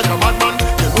up and down like a madman.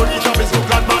 The only job is no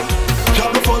glad man. Job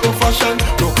no follow fashion.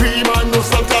 No cream and no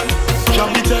sultan. Job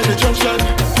be tell the junction.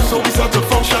 So we start to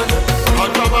function.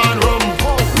 Hot come and rum.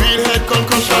 Real head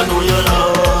concussion. Know your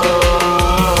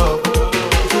love.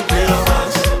 To play a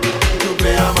mass.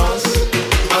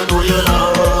 I know your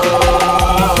love.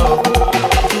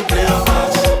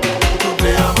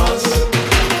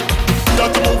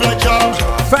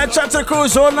 Fat chat to the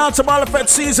crews holding out to Bonafide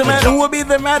season, man. Who will be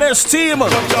the maddest team? Got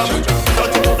to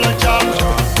move like job.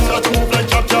 Got to move like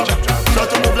job. Got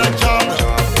to move like job.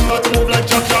 Got to move like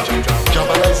job.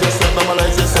 Jabalize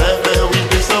yourself, we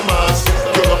do some mass.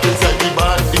 Go up inside the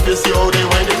bar, if you see how they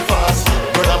winding fast.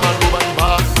 Brother man, go and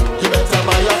back, you better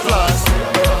buy a flask.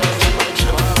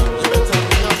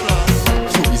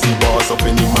 So easy boss up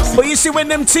in the massive. But you see when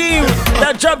them team,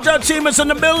 that Job team is in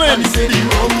the building,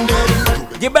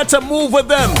 you better move with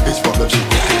them.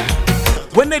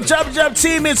 When the Job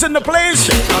team is in the place,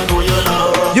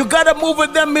 you gotta move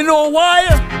with them, you know why?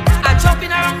 I'm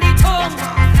jumping around the tongue,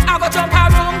 I go jump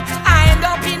around, I end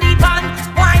up in the pan.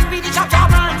 Wine with the chop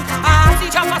man, I see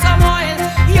chop for some oil.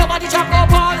 Your body chop go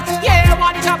ball, yeah, your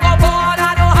body chop go ball.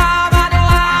 I don't have,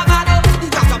 the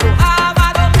chop go have,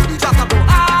 the chop go have, the chop go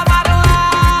have,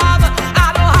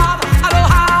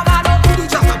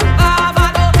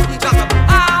 the chop go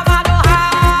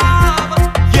have.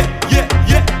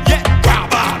 Yeah.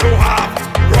 Grab I don't have,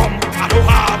 rum I don't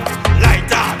have,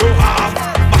 lighter I don't have,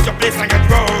 mash your place and get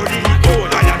rowdy.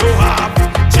 Gold I don't have,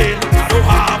 chain I don't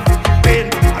have, pin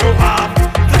I don't have,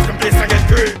 flash your place and get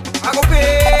great. I go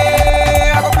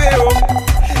pay, oh.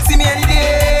 See me any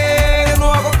day, you know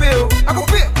I go pay, oh. I go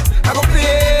pay,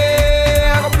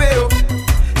 oh.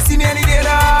 See me any day,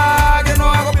 dog, you know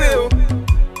I go pay, oh.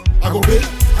 I go pay.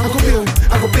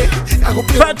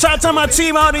 Fat chat to my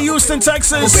team out in Houston,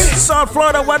 Texas, South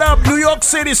Florida, what up? New York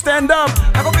City, stand up.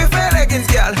 I go pay for leggings,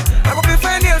 girl. I go pay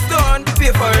for nails done.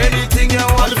 Pay for anything you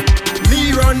want.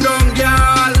 Me run down,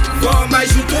 girl, for my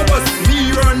shoe to bust.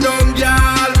 Me run down,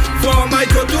 girl, for my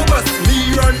coat to bust.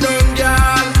 Me run down,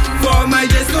 girl, for my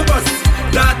dress to bust.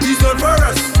 That is not for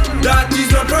us.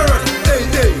 Hey,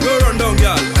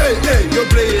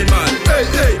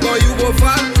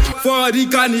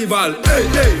 carnival. Hey,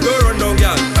 hey, you run down,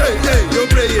 girl. Hey, hey, you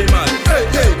playing man. Hey,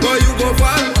 hey, boy, you go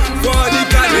fall for the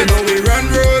carnival. You know we run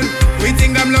roll. We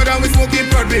think I'm loud and we smoking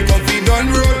prod. We come feed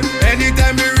on road.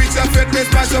 Anytime we reach a fete, we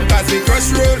smash up as we cross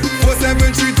road.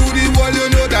 473 to the wall, you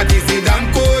know that is the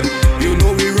damn code. You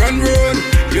know we run road.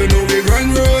 You know we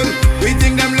run road. We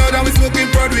think I'm loud and we smoking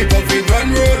prod. We come feed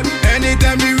on road.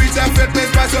 Anytime we reach a fete, we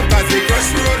smash up as we cross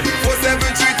road.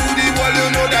 473 to the wall, you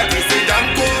know that is the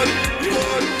damn code.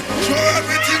 Show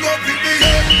everything up in the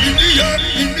air, in the air,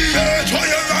 in the air. Show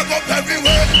your rag up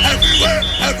everywhere, everywhere,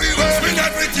 everywhere. Swing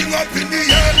everything up in the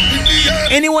air, in the air.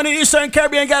 Anyone in Eastern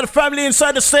Caribbean got a family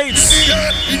inside the States?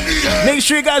 Make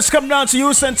sure you guys come down to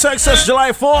Houston, Texas,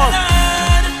 July 4th.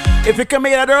 If you can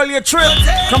make that earlier trip,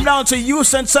 come down to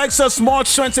Houston, Texas,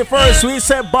 March 21st. We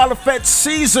said Bottle Fest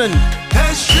season.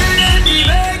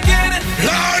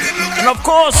 And of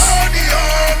course,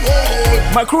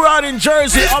 my crew out in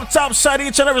Jersey, up top side,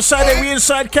 each and every side, and we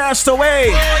inside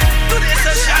Castaway.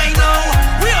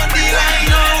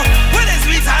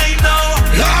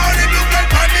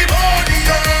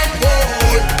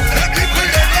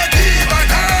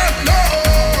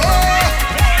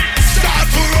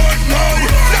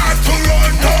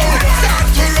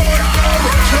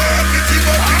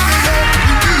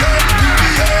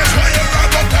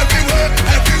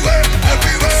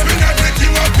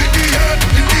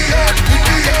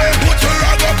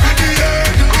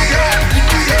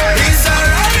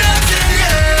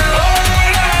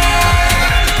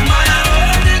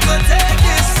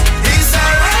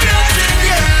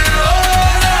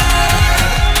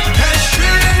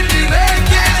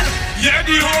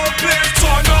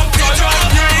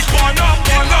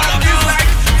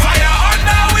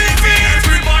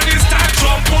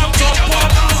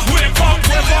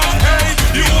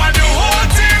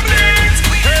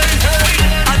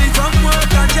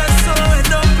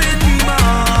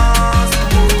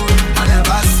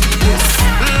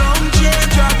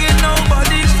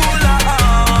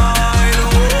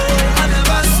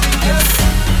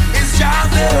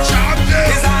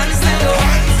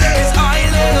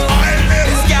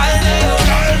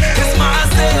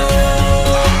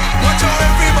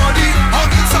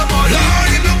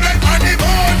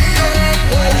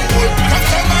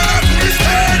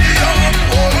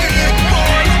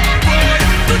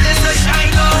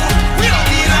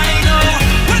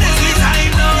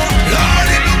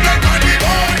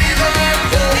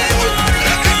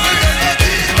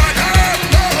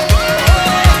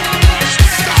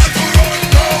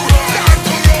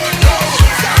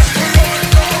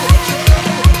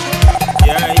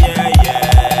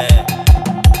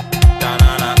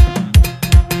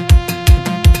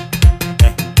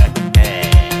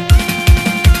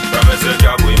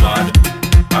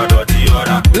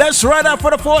 Let's ride out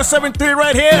for the 473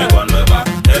 right here.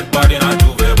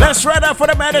 Let's ride out for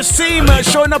the Maddest team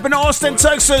showing up in Austin,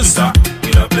 Texas.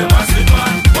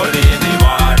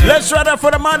 Let's ride out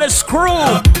for the Maddest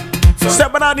crew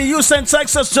stepping out in Houston,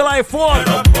 Texas, July 4th.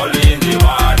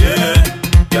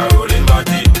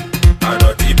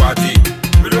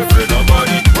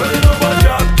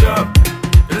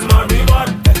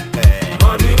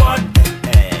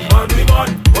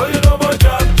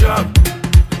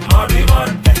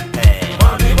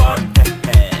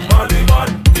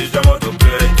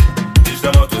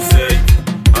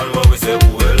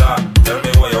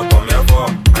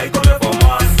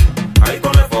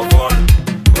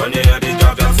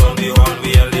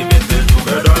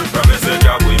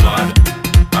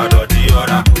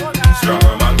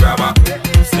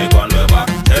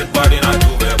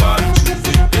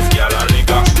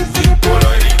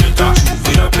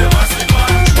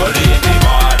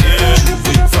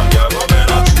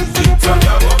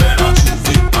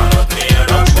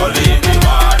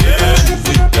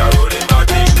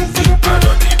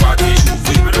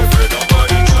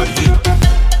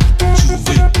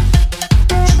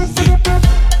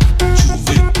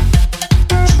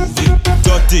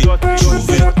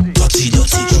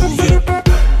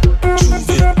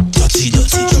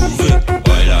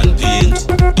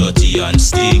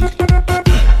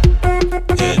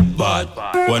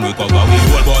 When we cover we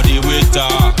whole body with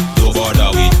no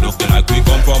bother we, looking like we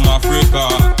come from Africa.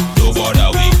 No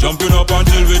bother we, jumping up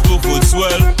until we 2 foot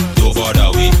swell. No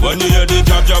bother we, when you hear the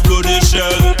jab jab blow the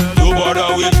shell. No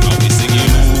bother we, now we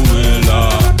singing ooh-la,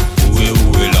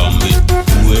 ooh-lambe,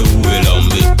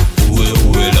 ooh-lambe,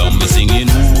 ooh-lambe, singing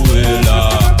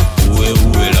ooh-la,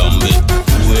 ooh-lambe,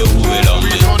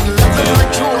 ooh-lambe.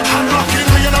 Unlocking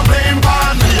me in a plane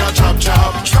band, me a chop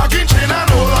chop. Stacking chain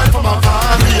and all life from a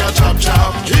fan, me a chop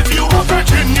chop. If you have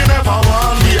everything you never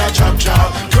want, me a chop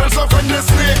chop. Girls up when the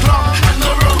snake long and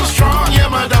the road strong, yeah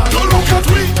madam. Don't look at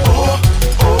we, oh.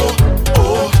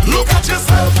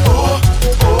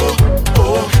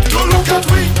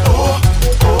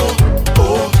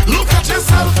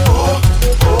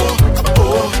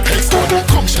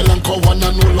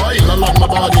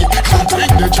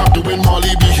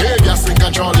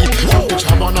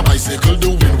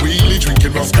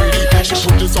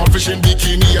 fish in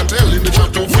bikini and telling the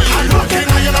chat to free. I'm rocking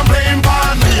iron and playing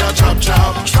band, me a chop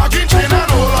chop. Stocking chain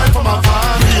and all life from a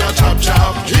fan, me a chop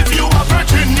chop. If you are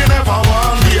virgin, you never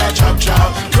want, me a chop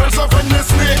chop. Girls up in the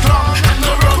snake long and the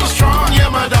road is strong, yeah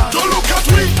my dad. Don't look at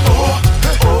me,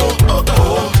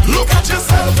 look at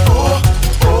yourself, don't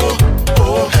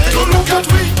look at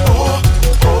me,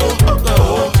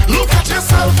 look at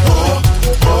yourself,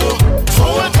 so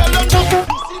I tell them to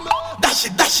dash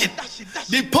it, dash it.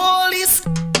 The police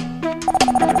coming.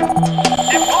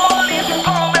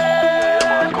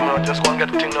 Come on, just go and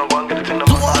get the thing now, go and get the thing now.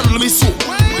 Let me see.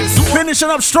 Finishing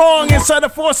up strong inside the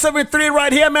 473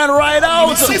 right here, man. Right out.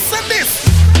 Listen this.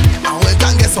 And we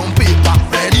can get some paper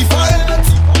ready for it.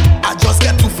 I just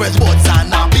get two fresh boards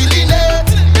and I'm feeling it.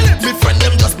 My friend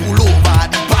them just pull over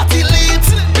the party late.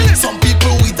 Some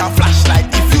people with a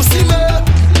flashlight if you see me.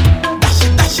 Dash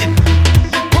it, dash it.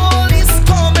 Police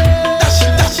coming. Dash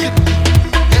it, dash it.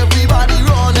 Everybody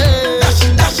running. Dash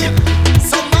it, dash it.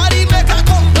 Somebody make a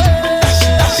complaint. Dash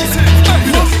it, dash it.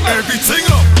 Everything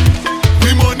up.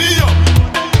 We money up.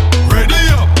 Ready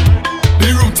up. The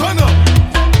room turn up.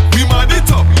 We mad it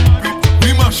up.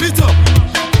 We mash it up.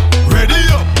 Ready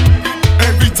up.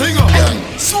 Everything up.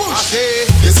 Swoosh.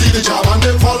 You see the job and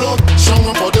they follow. Strong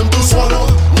up for them to swallow.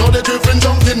 Now they driven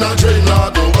jump in a train.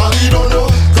 Lord, nobody don't know.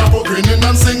 Crap up grinning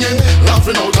and singing.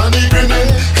 Laughing out and they grinning.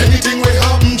 Anything we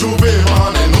happen to be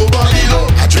man and nobody know.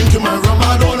 I drink in my rum,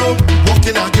 I don't know.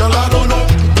 Walking a girl, I don't know.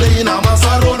 Playing a mass,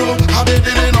 I don't know. How they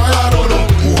did it, I don't know.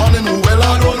 Who on and who well,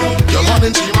 I don't know. You're on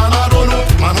in team, man, I don't know.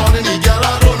 Man on in the girl,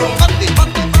 I don't know.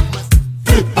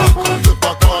 Flip back coin, flip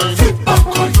back coin, flip back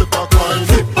coin, flip back coin,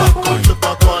 flip back coin, flip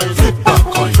back coin, flip back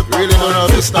coin. Really don't know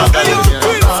this stuff. Flip back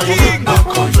coin, flip back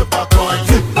coin, flip back coin,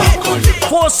 flip back coin.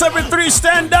 473,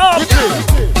 stand up.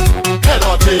 Head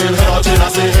or tail, I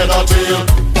say head or tail.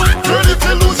 Girl, if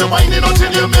you lose your mind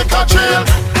until you make a trail.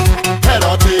 Head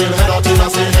or tail, I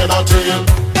say head or tail.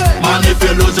 Man, if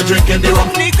you lose your drink in the rum.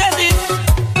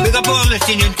 Big up all the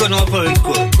singing, couldn't offer it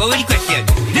cool. But with the question,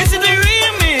 this is the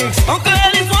remix. Uncle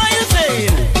Ellis, what you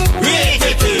saying?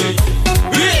 Rated,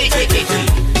 rated,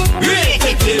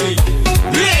 rated,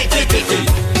 rated,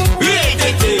 rated.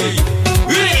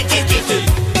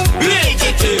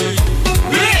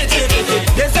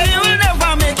 They say you will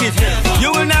never make it.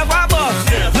 You will never bust.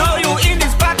 Now you in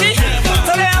this party,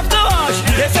 so they have to hush.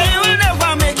 They say you will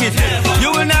never make it.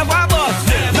 You will never bust.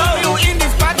 Now you in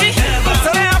this party, so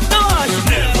they have to hush.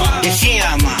 You see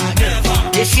a man,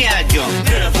 you see a jump.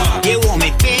 You want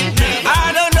me pay?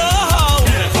 I don't know how.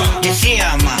 You see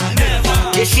a man,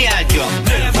 you see a jump.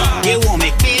 You want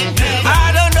me pay?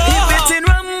 I don't know. If betting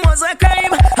rum was a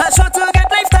crime, I should to get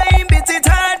lifetime. Beat it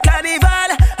hard,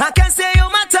 carnival. I can say you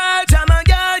matter. Jama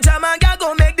girl,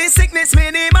 go make the sickness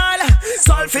minimal.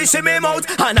 Saltfish in my mouth,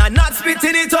 and I'm not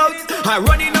spitting it out. I'm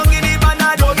running down in the van,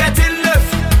 I don't get in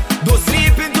left. Don't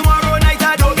sleep in tomorrow night,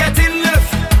 I don't get in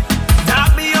left.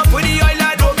 Tap me up with the oil,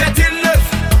 I don't get in left.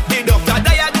 The doctor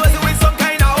diagnosed with some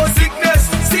kind of sickness.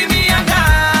 See me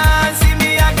again, see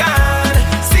me again,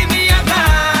 see me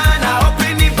again. I up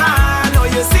in the van, oh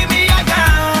you see me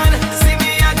again, see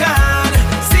me again,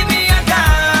 see me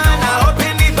again. I up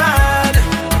in the van.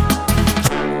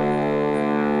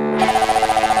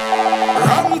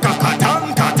 Ram ka ka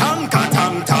tang ka tang ka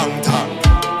tang tang tang.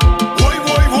 Boy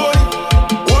boy boy,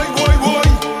 boy boy boy,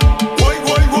 boy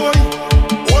boy boy,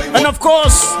 boy. And of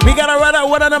course, we gotta run out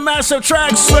one of the massive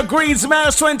tracks for Greens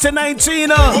Mass 2019.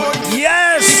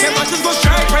 Yes!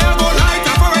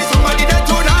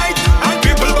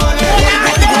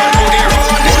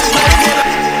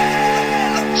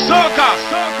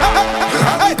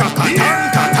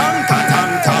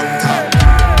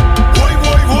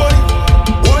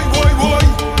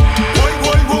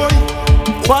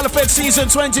 Balafet season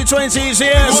 2020 is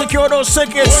here. Secure those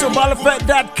tickets to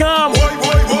balafet.com.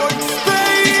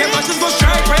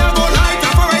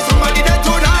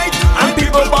 And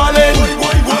people balling.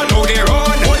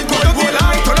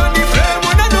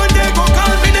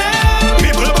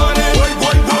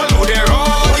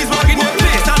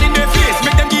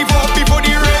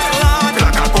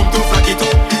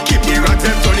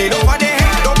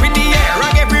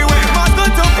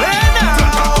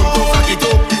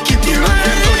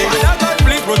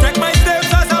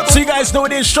 Know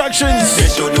the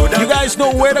instructions. You guys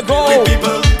know where to go.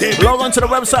 Log on to the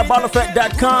website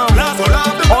balafet.com.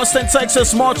 Austin,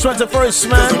 Texas, March 21st,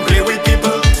 man.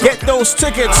 Get those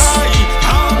tickets.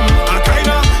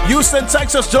 Houston,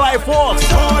 Texas, July 4th.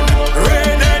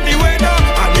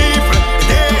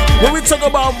 When we talk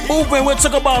about moving, we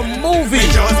talk about movie.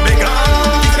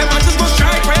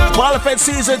 Balafet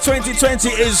season 2020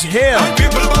 is here.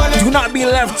 Do not be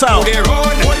left out.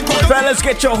 Fellas,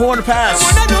 get your horn pass.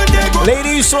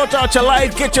 Ladies, sort out your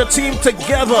life. Get your team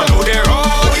together.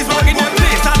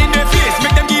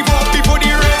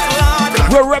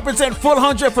 We'll represent full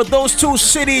 100 for those two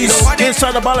cities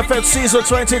inside the Balafet season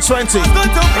 2020.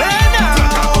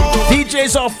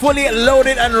 DJs are fully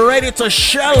loaded and ready to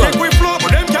shell.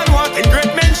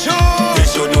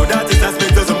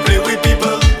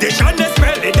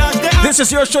 This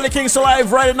is your Shirley Kings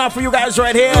Alive right now for you guys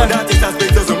right here.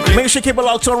 Make sure you keep it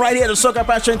locked on right here to Soca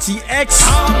Passion TX.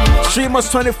 Stream us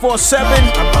 24/7.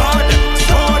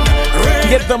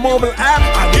 Get the mobile app.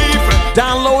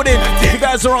 Download it. If you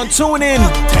guys are on TuneIn,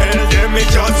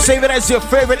 save it as your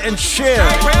favorite and share.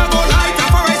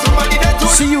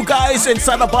 See you guys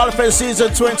inside the Balafet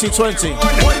season 2020.